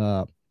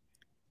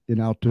in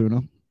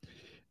Altoona,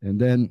 and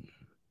then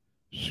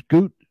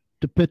scoot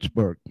to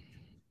Pittsburgh,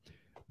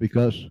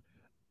 because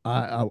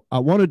I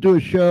want to do a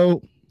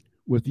show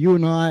with you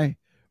and I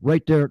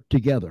right there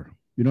together.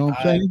 You know what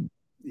I'm saying?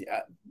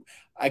 Yeah,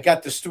 I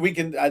got this. We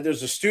can.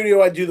 There's a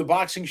studio I do the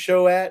boxing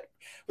show at.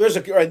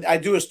 I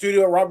do a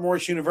studio at Robert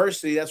Morris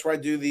University. That's where I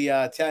do the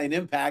Italian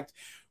Impact.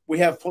 We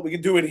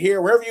can do it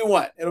here, wherever you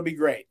want. It'll be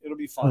great. It'll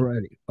be fun.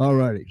 All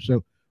righty.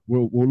 So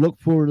we'll look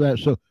forward to that.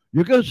 So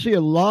you're going to see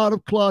a lot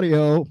of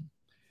Claudio,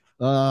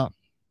 and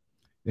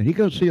he's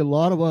going to see a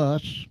lot of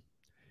us.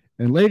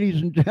 And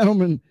ladies and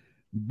gentlemen,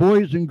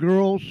 boys and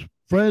girls,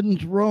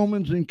 friends,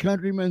 Romans, and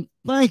countrymen,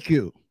 thank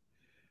you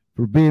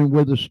for being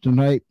with us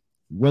tonight.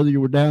 Whether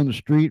you were down the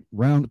street,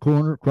 round the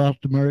corner, across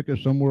America,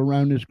 somewhere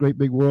around this great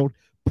big world,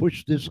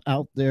 push this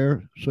out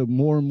there so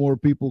more and more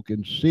people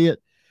can see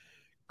it.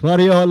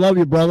 Claudio, I love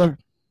you, brother.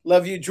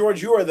 Love you,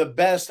 George. You are the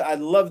best. I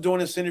love doing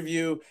this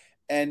interview,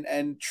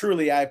 and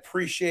truly, I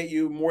appreciate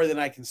you more than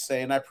I can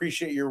say, and I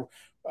appreciate your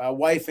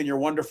wife and your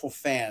wonderful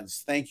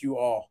fans. Thank you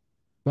all.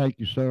 Thank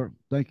you, sir.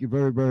 Thank you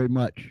very, very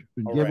much.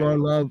 And give our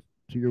love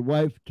to your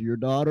wife, to your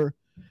daughter,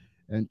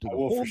 and to the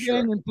whole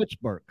gang in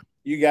Pittsburgh.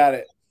 You got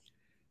it.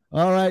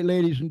 All right,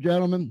 ladies and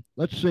gentlemen,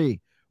 let's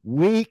see.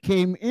 We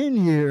came in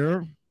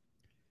here,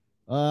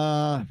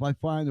 if I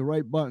find the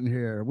right button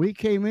here, we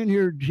came in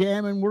here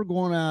jamming. We're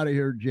going out of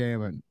here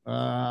jamming.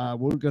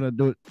 We're going to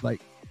do it like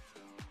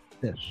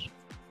this.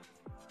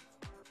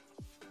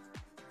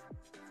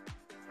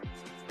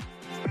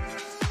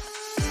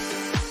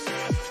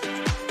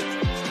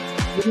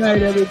 Good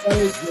night, everybody.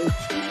 We'll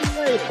see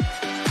you later.